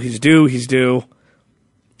like, well, he's due. He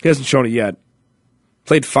hasn't shown it yet.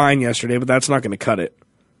 Played fine yesterday, but that's not going to cut it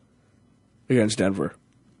against Denver.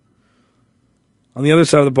 On the other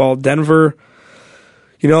side of the ball, Denver,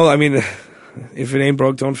 if it ain't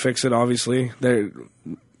broke, don't fix it, obviously.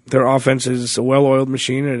 Their offense is a well-oiled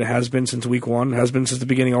machine, and it has been since week one. It has been since the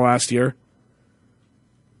beginning of last year.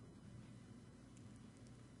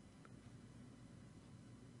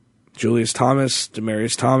 Julius Thomas,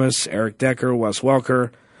 Demaryius Thomas, Eric Decker, Wes Welker,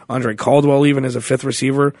 Andre Caldwell even as a fifth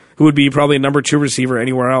receiver, who would be probably a number 2 receiver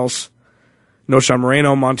anywhere else. Noshawn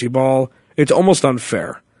Moreno, Monty Ball. It's almost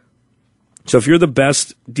unfair. So if you're the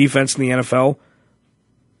best defense in the NFL,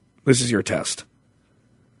 this is your test.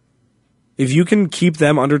 If you can keep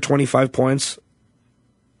them under 25 points,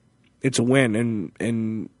 it's a win,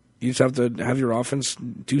 and you just have to have your offense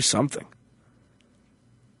do something.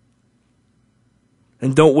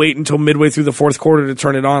 And don't wait until midway through the fourth quarter to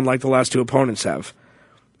turn it on like the last two opponents have.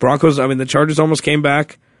 Broncos, the Chargers almost came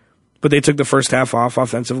back, but they took the first half off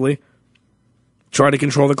offensively. Tried to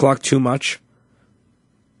control the clock too much.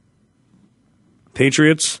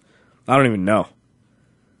 Patriots, I don't even know.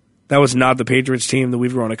 That was not the Patriots team that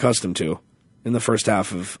we've grown accustomed to in the first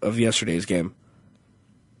half of yesterday's game.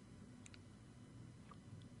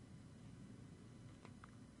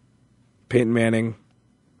 Peyton Manning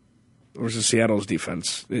versus Seattle's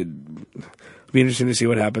defense. It'd be interesting to see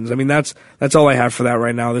what happens. That's all I have for that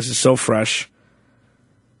right now. This is so fresh.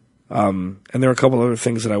 And there are a couple other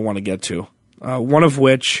things that I want to get to. One of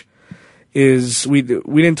which is, we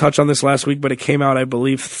didn't touch on this last week, but it came out, I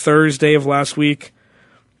believe, Thursday of last week,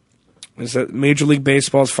 is that Major League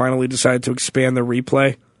Baseball has finally decided to expand the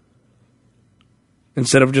replay.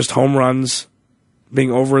 Instead of just home runs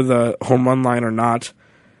being over the home run line or not,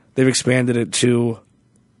 they've expanded it to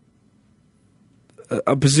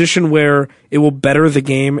a position where it will better the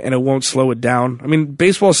game and it won't slow it down.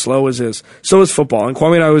 Baseball's slow as is. So is football. And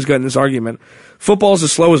Kwamie and I always got in this argument. Football's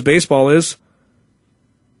as slow as baseball is.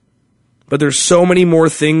 But there's so many more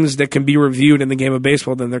things that can be reviewed in the game of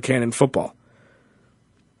baseball than there can in football.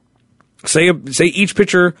 Say each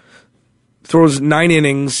pitcher throws 9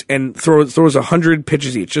 innings and throws 100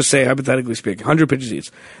 pitches each. Just say, hypothetically speaking, 100 pitches each.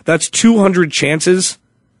 That's 200 chances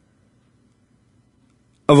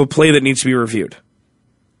of a play that needs to be reviewed.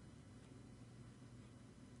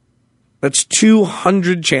 That's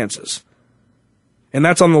 200 chances. And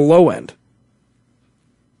that's on the low end.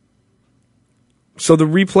 So the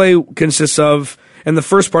replay consists of, and the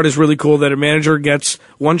first part is really cool, that a manager gets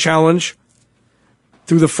one challenge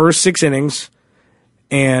through the first 6 innings,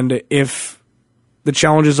 and if the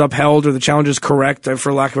challenge is upheld or the challenge is correct,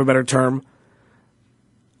 for lack of a better term,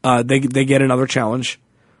 they get another challenge.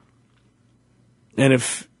 And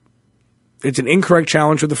if it's an incorrect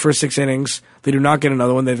challenge for the first 6 innings, they do not get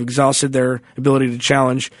another one. They've exhausted their ability to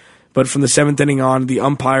challenge. But from the 7th inning on, the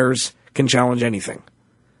umpires can challenge anything.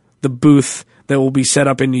 The booth that will be set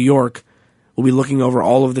up in New York will be looking over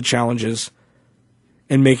all of the challenges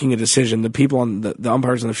and making a decision. The people on the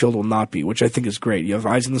umpires on the field will not be, which I think is great. You have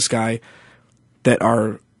eyes in the sky that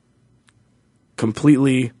are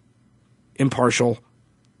completely impartial.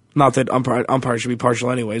 Not that umpires should be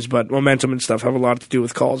partial anyways, but momentum and stuff have a lot to do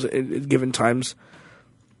with calls at given times.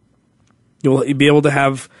 You'll be able to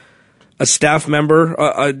have a staff member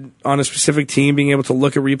on a specific team being able to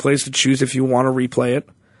look at replays to choose if you want to replay it.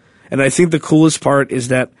 And I think the coolest part is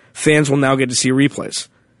that fans will now get to see replays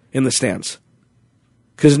in the stands.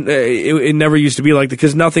 Because it never used to be like that,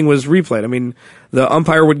 because nothing was replayed. The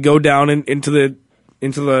umpire would go down into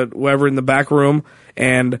the whatever in the back room,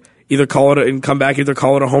 and either call it and come back, either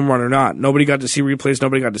call it a home run or not. Nobody got to see replays.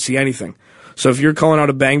 Nobody got to see anything. So if you're calling out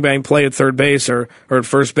a bang-bang play at third base or at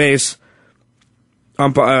first base,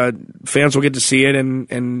 fans will get to see it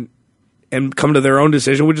and come to their own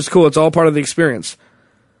decision, which is cool. It's all part of the experience.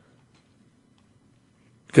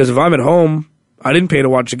 Because if I'm at home, I didn't pay to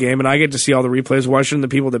watch a game, and I get to see all the replays. Why shouldn't the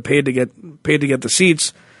people that paid to get the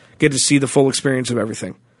seats get to see the full experience of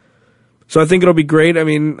everything? So I think it'll be great. I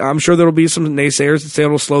mean, I'm sure there'll be some naysayers that say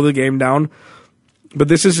it'll slow the game down, but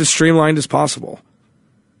this is as streamlined as possible.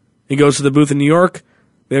 He goes to the booth in New York,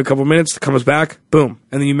 they have a couple minutes, comes back, boom,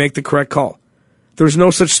 and then you make the correct call. There's no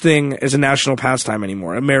such thing as a national pastime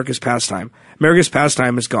anymore, America's pastime. America's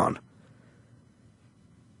pastime is gone.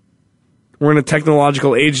 We're in a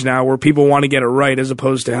technological age now where people want to get it right as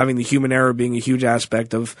opposed to having the human error being a huge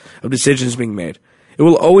aspect of decisions being made. It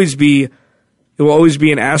will always be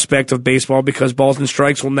an aspect of baseball because balls and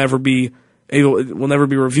strikes will never be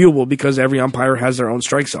reviewable because every umpire has their own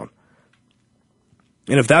strike zone.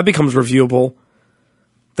 And if that becomes reviewable,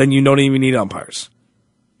 then you don't even need umpires.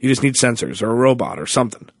 You just need sensors or a robot or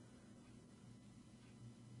something.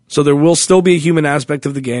 So there will still be a human aspect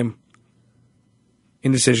of the game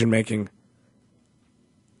in decision making.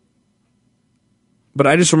 But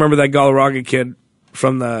I just remember that Galarraga kid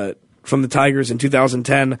from the Tigers in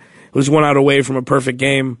 2010 who's 1 out away from a perfect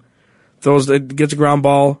game. Gets a ground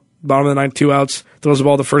ball, bottom of the ninth, 2 outs, throws the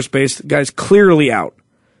ball to first base. The guy's clearly out.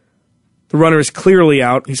 The runner is clearly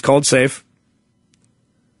out. He's called safe.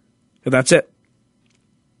 And that's it.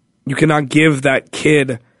 You cannot give that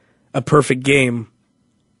kid a perfect game,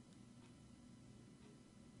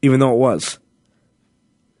 even though it was.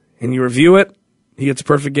 And you review it, he gets a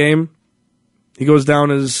perfect game. He goes down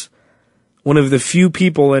as one of the few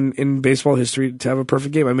people in baseball history to have a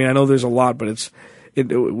perfect game. I mean, I know there's a lot, but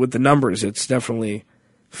with the numbers, it's definitely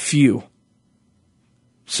few.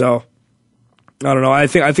 So, I don't know. I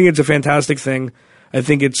think it's a fantastic thing. I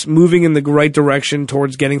think it's moving in the right direction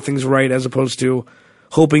towards getting things right as opposed to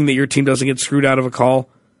hoping that your team doesn't get screwed out of a call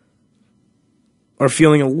or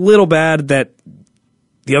feeling a little bad that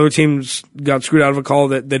the other teams got screwed out of a call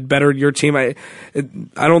that bettered your team. I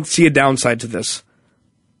don't see a downside to this.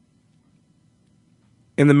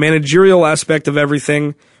 And the managerial aspect of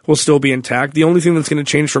everything will still be intact. The only thing that's going to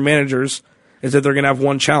change for managers is that they're going to have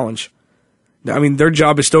one challenge. I mean, their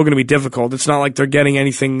job is still going to be difficult. It's not like they're getting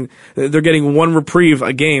anything. They're getting one reprieve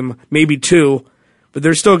a game, maybe 2, but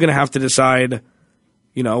they're still going to have to decide,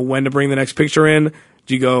 when to bring the next pitcher in.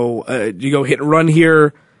 Do you go hit and run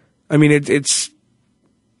here? I mean, it's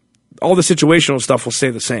all the situational stuff will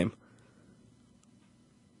stay the same.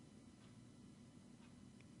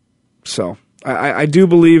 So I do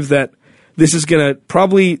believe that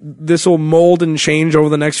this will mold and change over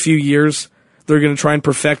the next few years. They're going to try and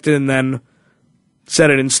perfect it and then set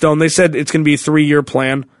it in stone. They said it's going to be a 3-year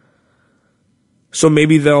plan. So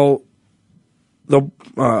maybe they'll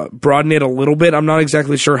broaden it a little bit. I'm not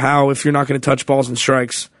exactly sure how if you're not going to touch balls and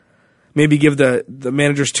strikes. Maybe give the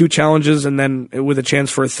managers 2 challenges and then with a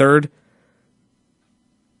chance for a third.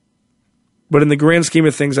 But in the grand scheme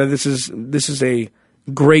of things, this is a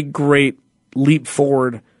great leap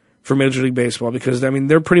forward for Major League Baseball because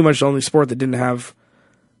they're pretty much the only sport that didn't have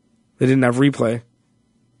replay,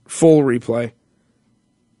 full replay,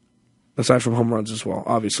 aside from home runs as well,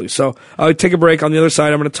 obviously. So I'll take a break. On the other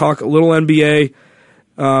side, I'm going to talk a little NBA,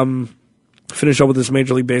 finish up with this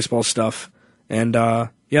Major League Baseball stuff, and then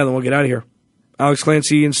we'll get out of here. Alex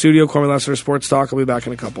Clancy in studio, Kwamie Lassiters Sports Talk. I'll be back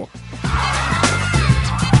in a couple.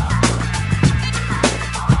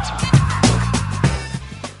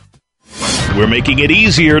 We're making it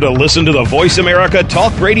easier to listen to the Voice America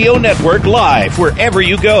Talk Radio Network live wherever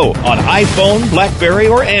you go on iPhone, BlackBerry,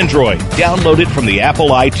 or Android. Download it from the Apple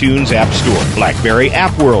iTunes App Store, BlackBerry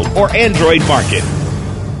App World, or Android Market.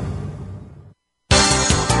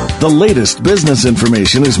 The latest business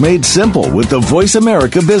information is made simple with the Voice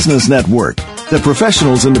America Business Network. The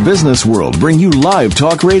professionals in the business world bring you live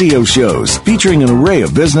talk radio shows featuring an array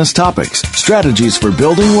of business topics, strategies for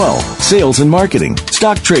building wealth, sales and marketing,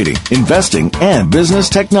 stock trading, investing, and business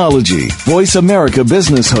technology. Voice America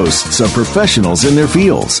Business hosts are professionals in their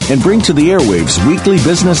fields and bring to the airwaves weekly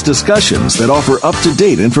business discussions that offer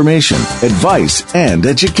up-to-date information, advice, and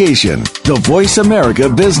education. The Voice America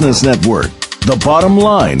Business Network. The bottom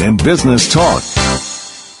line in business talk.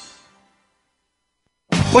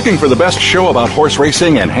 Looking for the best show about horse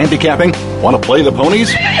racing and handicapping? Want to play the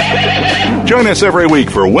ponies? Join us every week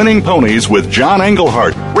for Winning Ponies with John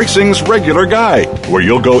Englehart, racing's regular guy, where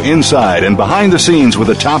you'll go inside and behind the scenes with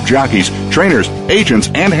the top jockeys, trainers, agents,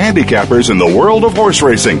 and handicappers in the world of horse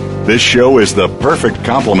racing. This show is the perfect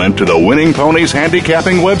complement to the Winning Ponies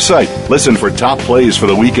handicapping website. Listen for top plays for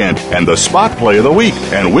the weekend and the spot play of the week,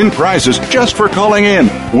 and win prizes just for calling in.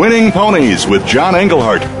 Winning Ponies with John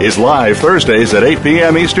Englehart is live Thursdays at 8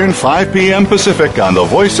 p.m. Eastern, 5 p.m. Pacific on the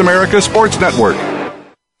Voice America Sports Network.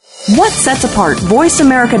 What sets apart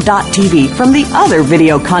VoiceAmerica.tv from the other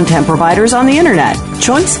video content providers on the Internet?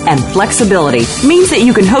 Choice and flexibility means that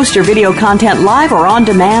you can host your video content live or on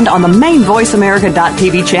demand on the main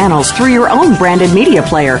VoiceAmerica.tv channels through your own branded media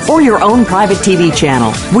player or your own private TV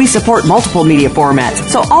channel. We support multiple media formats,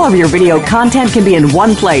 so all of your video content can be in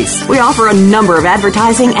one place. We offer a number of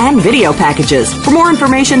advertising and video packages. For more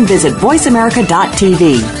information, visit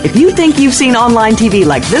VoiceAmerica.tv. If you think you've seen online TV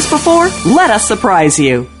like this before, let us surprise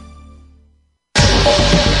you.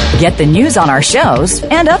 Get the news on our shows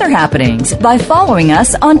and other happenings by following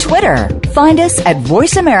us on Twitter. Find us at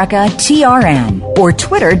VoiceAmericaTRN or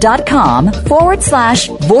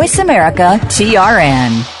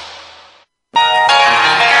twitter.com/VoiceAmericaTRN.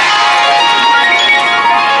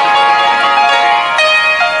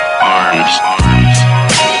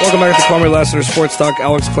 Welcome back to Kwamie Lassiters Sports Talk.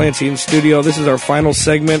 Alex Clancy in studio. This is our final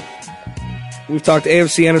segment. We've talked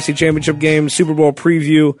AFC, NFC Championship games, Super Bowl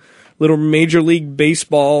preview, little Major League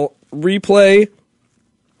Baseball replay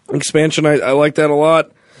expansion. I like that a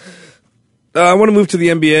lot. I want to move to the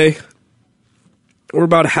NBA. We're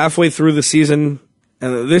about halfway through the season,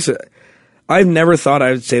 and I've never thought I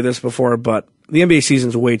would say this before, but the NBA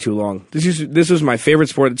season's way too long. This was my favorite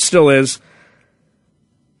sport. It still is,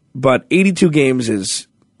 but 82 games is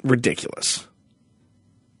ridiculous.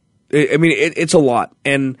 It's a lot,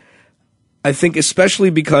 and I think especially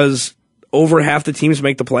because over half the teams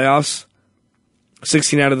make the playoffs.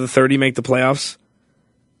 16 out of the 30 make the playoffs.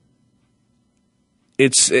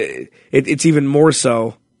 It's even more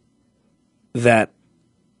so that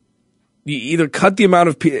you either cut the amount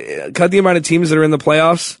of teams that are in the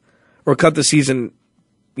playoffs or cut the season,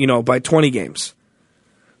 by 20 games,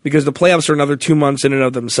 because the playoffs are another 2 months in and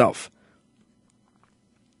of themselves.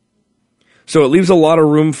 So it leaves a lot of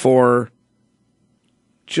room for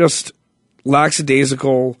just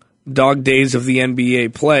lackadaisical dog days of the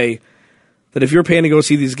NBA play, that if you're paying to go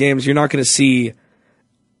see these games, you're not going to see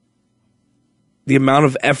the amount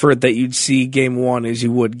of effort that you'd see game 1 as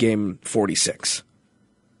you would game 46.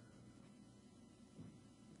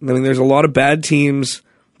 There's a lot of bad teams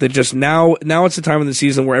that just now it's the time of the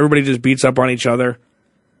season where everybody just beats up on each other.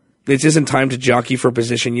 This isn't time to jockey for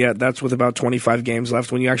position yet. That's with about 25 games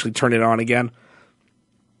left when you actually turn it on again.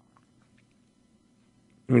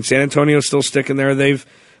 San Antonio's still sticking there. They've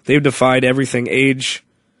defied everything. Age,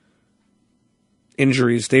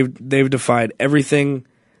 injuries. They've defied everything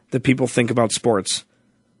that people think about sports.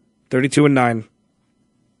 32-9.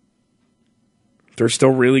 They're still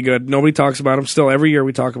really good. Nobody talks about them. Still, every year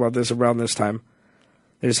we talk about this around this time.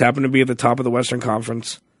 They just happen to be at the top of the Western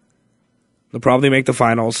Conference. They'll probably make the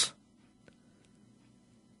finals.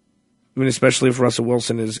 Especially if Russell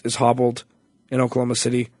Wilson is hobbled in Oklahoma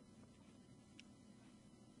City.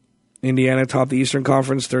 Indiana topped the Eastern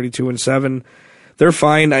Conference, 32-7. They're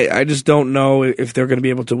fine. I just don't know if they're going to be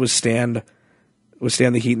able to withstand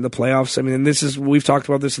the heat in the playoffs. We've talked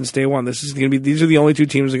about this since day one. These are the only two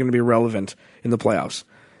teams that are going to be relevant in the playoffs,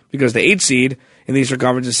 because the 8th seed in the Eastern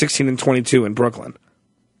Conference is 16-22 in Brooklyn.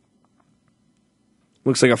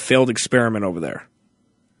 Looks like a failed experiment over there.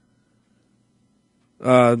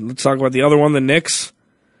 Let's talk about the other one, the Knicks.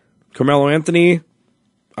 Carmelo Anthony.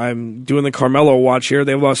 I'm doing the Carmelo watch here.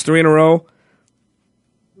 They've lost 3 in a row.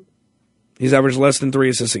 He's averaged less than 3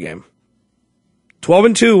 assists a game.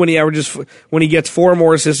 12-2 when he gets 4 or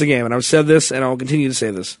more assists a game. And I've said this, and I'll continue to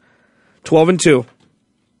say this. 12-2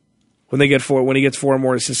 when he gets 4 or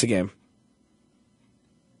more assists a game.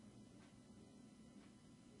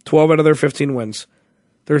 12 out of their 15 wins.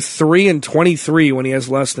 They're 3-23 when he has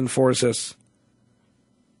less than 4 assists.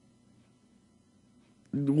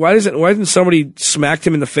 Why didn't somebody smacked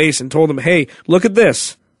him in the face and told him, hey, look at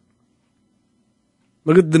this.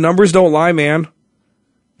 Look at the numbers, don't lie, man.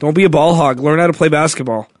 Don't be a ball hog. Learn how to play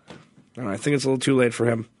basketball. I think it's a little too late for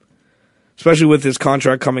him. Especially with his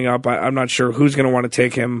contract coming up. I'm not sure who's going to want to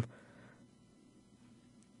take him.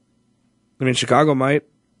 Chicago might.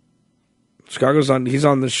 He's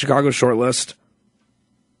on the Chicago short list.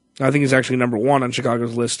 I think he's actually number 1 on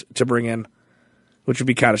Chicago's list to bring in, which would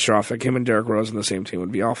be catastrophic. Him and Derrick Rose on the same team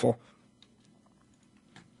would be awful.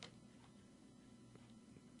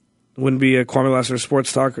 Wouldn't be a Kwamie Lassiter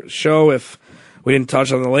Sports Talk show if we didn't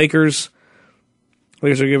touch on the Lakers.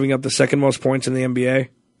 Lakers are giving up the second most points in the NBA.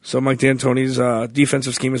 So Mike D'Antoni's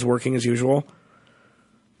defensive scheme is working as usual.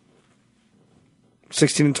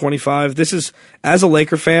 16-25. This is, as a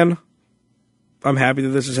Laker fan, I'm happy that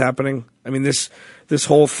this is happening. I mean, this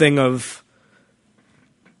whole thing of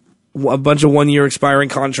a bunch of 1 year expiring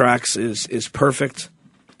contracts is perfect,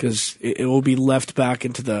 because it will be left back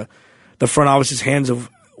into the front office's hands of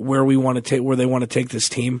where they want to take this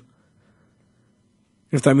team.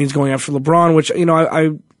 If that means going after LeBron, which, I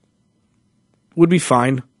would be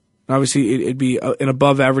fine. Obviously, it'd be an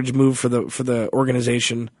above average move for the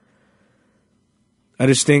organization. I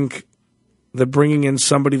just think that bringing in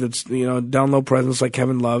somebody that's, down low presence like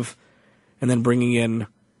Kevin Love, and then bringing in,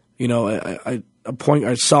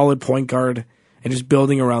 a solid point guard and just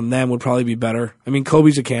building around them would probably be better. I mean,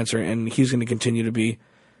 Kobe's a cancer, and he's going to continue to be.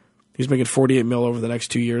 He's making $48 million over the next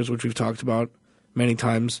 2 years, which we've talked about many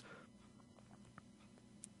times.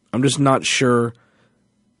 I'm just not sure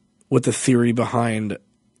what the theory behind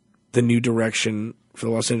the new direction for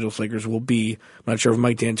the Los Angeles Lakers will be. I'm not sure if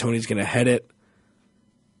Mike D'Antoni is going to head it.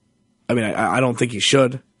 I mean, I don't think he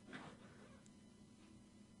should.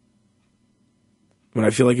 I mean, I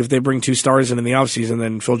feel like if they bring 2 stars in the offseason,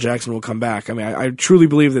 then Phil Jackson will come back. I mean, I truly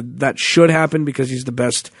believe that should happen, because he's the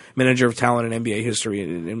best manager of talent in NBA history,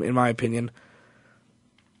 in my opinion.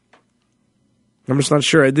 I'm just not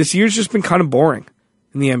sure. This year's just been kind of boring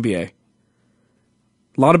in the NBA.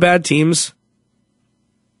 A lot of bad teams.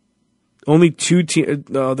 Only 2 teams.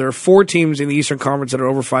 There are 4 teams in the Eastern Conference that are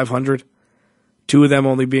over 500. 2 of them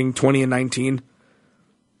only being 20-19.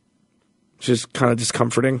 It's just kind of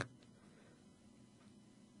discomforting.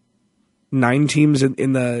 9 teams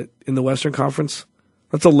in the Western Conference.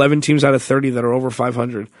 That's 11 teams out of 30 that are over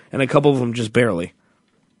 500, and a couple of them just barely.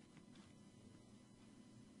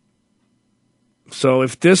 So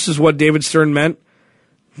if this is what David Stern meant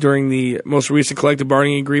during the most recent collective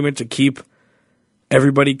bargaining agreement to keep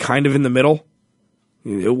everybody kind of in the middle,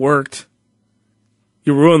 it worked.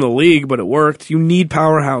 You ruined the league, but it worked. You need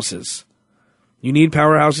powerhouses. You need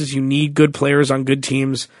powerhouses. You need good players on good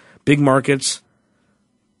teams, big markets.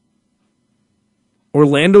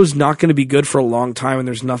 Orlando's not going to be good for a long time, and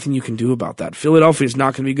there's nothing you can do about that. Philadelphia's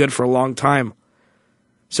not going to be good for a long time.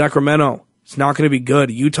 Sacramento, it's not going to be good.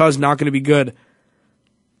 Utah's not going to be good.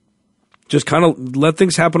 Just kind of let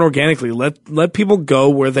things happen organically. Let people go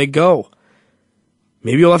where they go.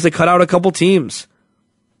 Maybe you'll have to cut out a couple teams.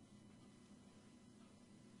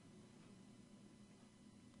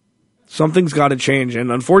 Something's got to change, and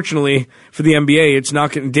unfortunately for the NBA, it's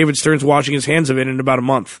not. David Stern's washing his hands of it in about a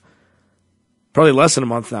month. Probably less than a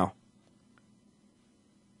month now.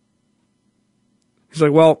 He's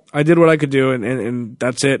like, well, I did what I could do, and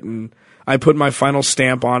that's it. And I put my final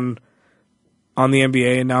stamp on the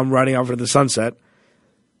NBA, and now I'm riding out for the sunset.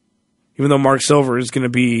 Even though Mark Silver is going to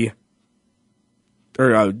be,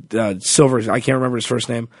 or Silver, I can't remember his first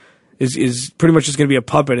name, is pretty much just going to be a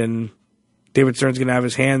puppet, and David Stern's going to have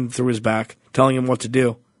his hand through his back, telling him what to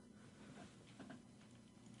do.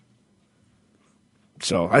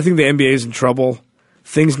 So I think the NBA is in trouble.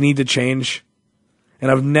 Things need to change. And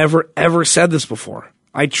I've never, ever said this before.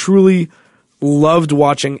 I truly loved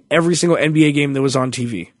watching every single NBA game that was on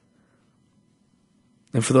TV.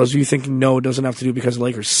 And for those of you thinking, no, it doesn't have to do because the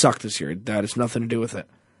Lakers suck this year, that has nothing to do with it.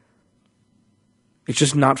 It's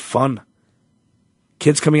just not fun.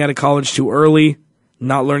 Kids coming out of college too early,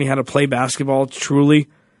 not learning how to play basketball truly.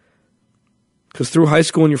 Because through high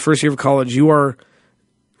school and your first year of college, you are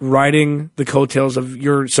riding the coattails of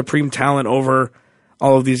your supreme talent over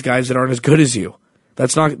all of these guys that aren't as good as you.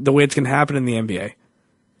 That's not the way it's going to happen in the NBA.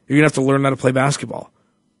 You're going to have to learn how to play basketball.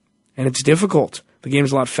 And it's difficult. The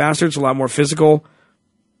game's a lot faster. It's a lot more physical.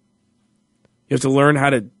 You have to learn how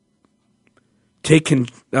to take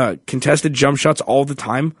contested jump shots all the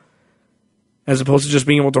time, as opposed to just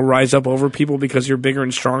being able to rise up over people because you're bigger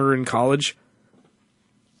and stronger in college.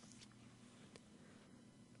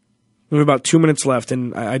 We have about 2 minutes left,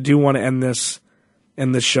 and I do want to end this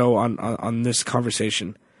show on this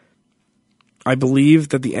conversation. I believe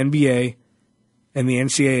that the NBA and the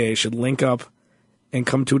NCAA should link up and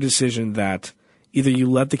come to a decision that either you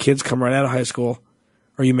let the kids come right out of high school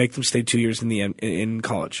or you make them stay 2 years in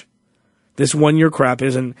college. This 1 year crap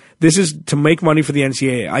isn't. This is to make money for the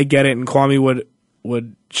NCAA. I get it, and Kwamie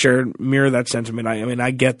would mirror that sentiment. I mean,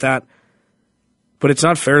 I get that, but it's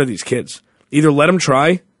not fair to these kids. Either let them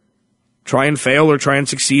try and fail, or try and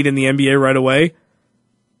succeed in the NBA right away,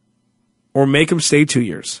 or make them stay 2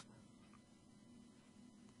 years.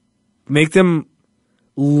 Make them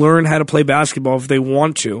learn how to play basketball if they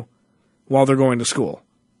want to while they're going to school.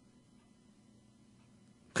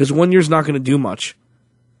 Because 1 year's not going to do much.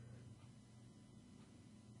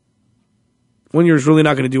 1 year is really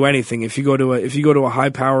not going to do anything if you go to a high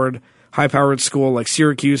powered school like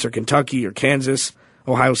Syracuse or Kentucky or Kansas.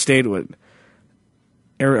 Ohio State, U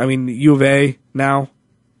of A now.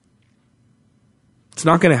 It's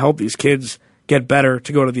not going to help these kids get better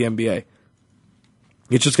to go to the NBA.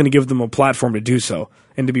 It's just going to give them a platform to do so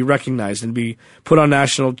and to be recognized and be put on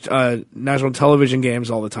national television games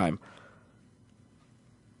all the time.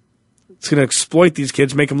 It's going to exploit these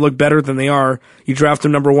kids, make them look better than they are. You draft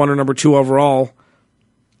them number 1 or number 2 overall,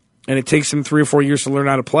 and it takes them 3 or 4 years to learn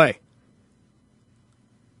how to play.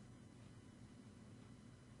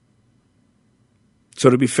 So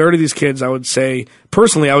to be fair to these kids, I would say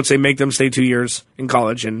make them stay 2 years in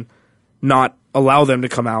college and not allow them to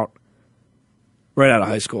come out right out of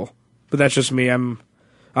high school. But that's just me. I'm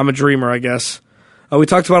a dreamer, I guess. We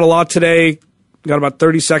talked about a lot today. Got about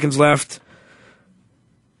 30 seconds left.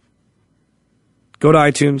 Go to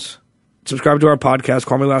iTunes. Subscribe to our podcast,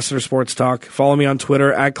 Kwamie Lassiter Sports Talk. Follow me on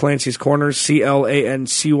Twitter, at Clancy's Corners,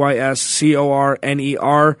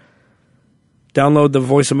 ClancyScorner. Download the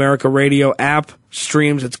Voice America Radio app.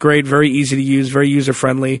 Streams. It's great. Very easy to use. Very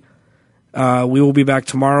user-friendly. We will be back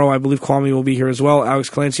tomorrow. I believe Kwamie will be here as well. Alex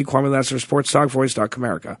Clancy, Kwamie Lassiter Sports Talk,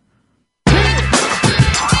 Voice.America.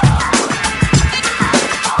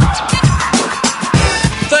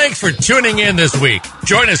 Thanks for tuning in this week.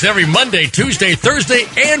 Join us every Monday, Tuesday, Thursday,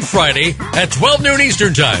 and Friday at 12 noon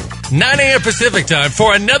Eastern Time, 9 a.m. Pacific Time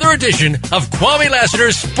for another edition of Kwamie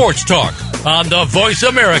Lassiter Sports Talk on the Voice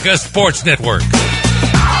America Sports Network.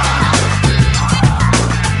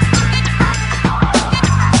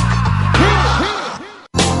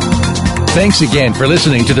 Thanks again for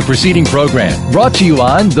listening to the preceding program, brought to you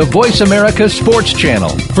on the Voice America Sports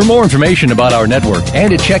Channel. For more information about our network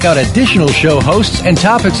and to check out additional show hosts and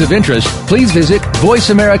topics of interest, please visit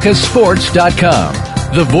voiceamericasports.com.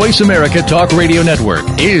 The Voice America Talk Radio Network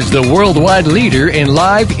is the worldwide leader in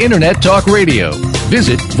live Internet talk radio.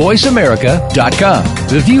 Visit voiceamerica.com.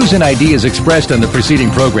 The views and ideas expressed on the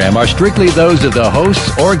preceding program are strictly those of the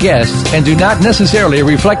hosts or guests and do not necessarily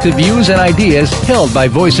reflect the views and ideas held by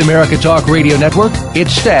Voice America Talk Radio Network,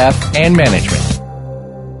 its staff, and management.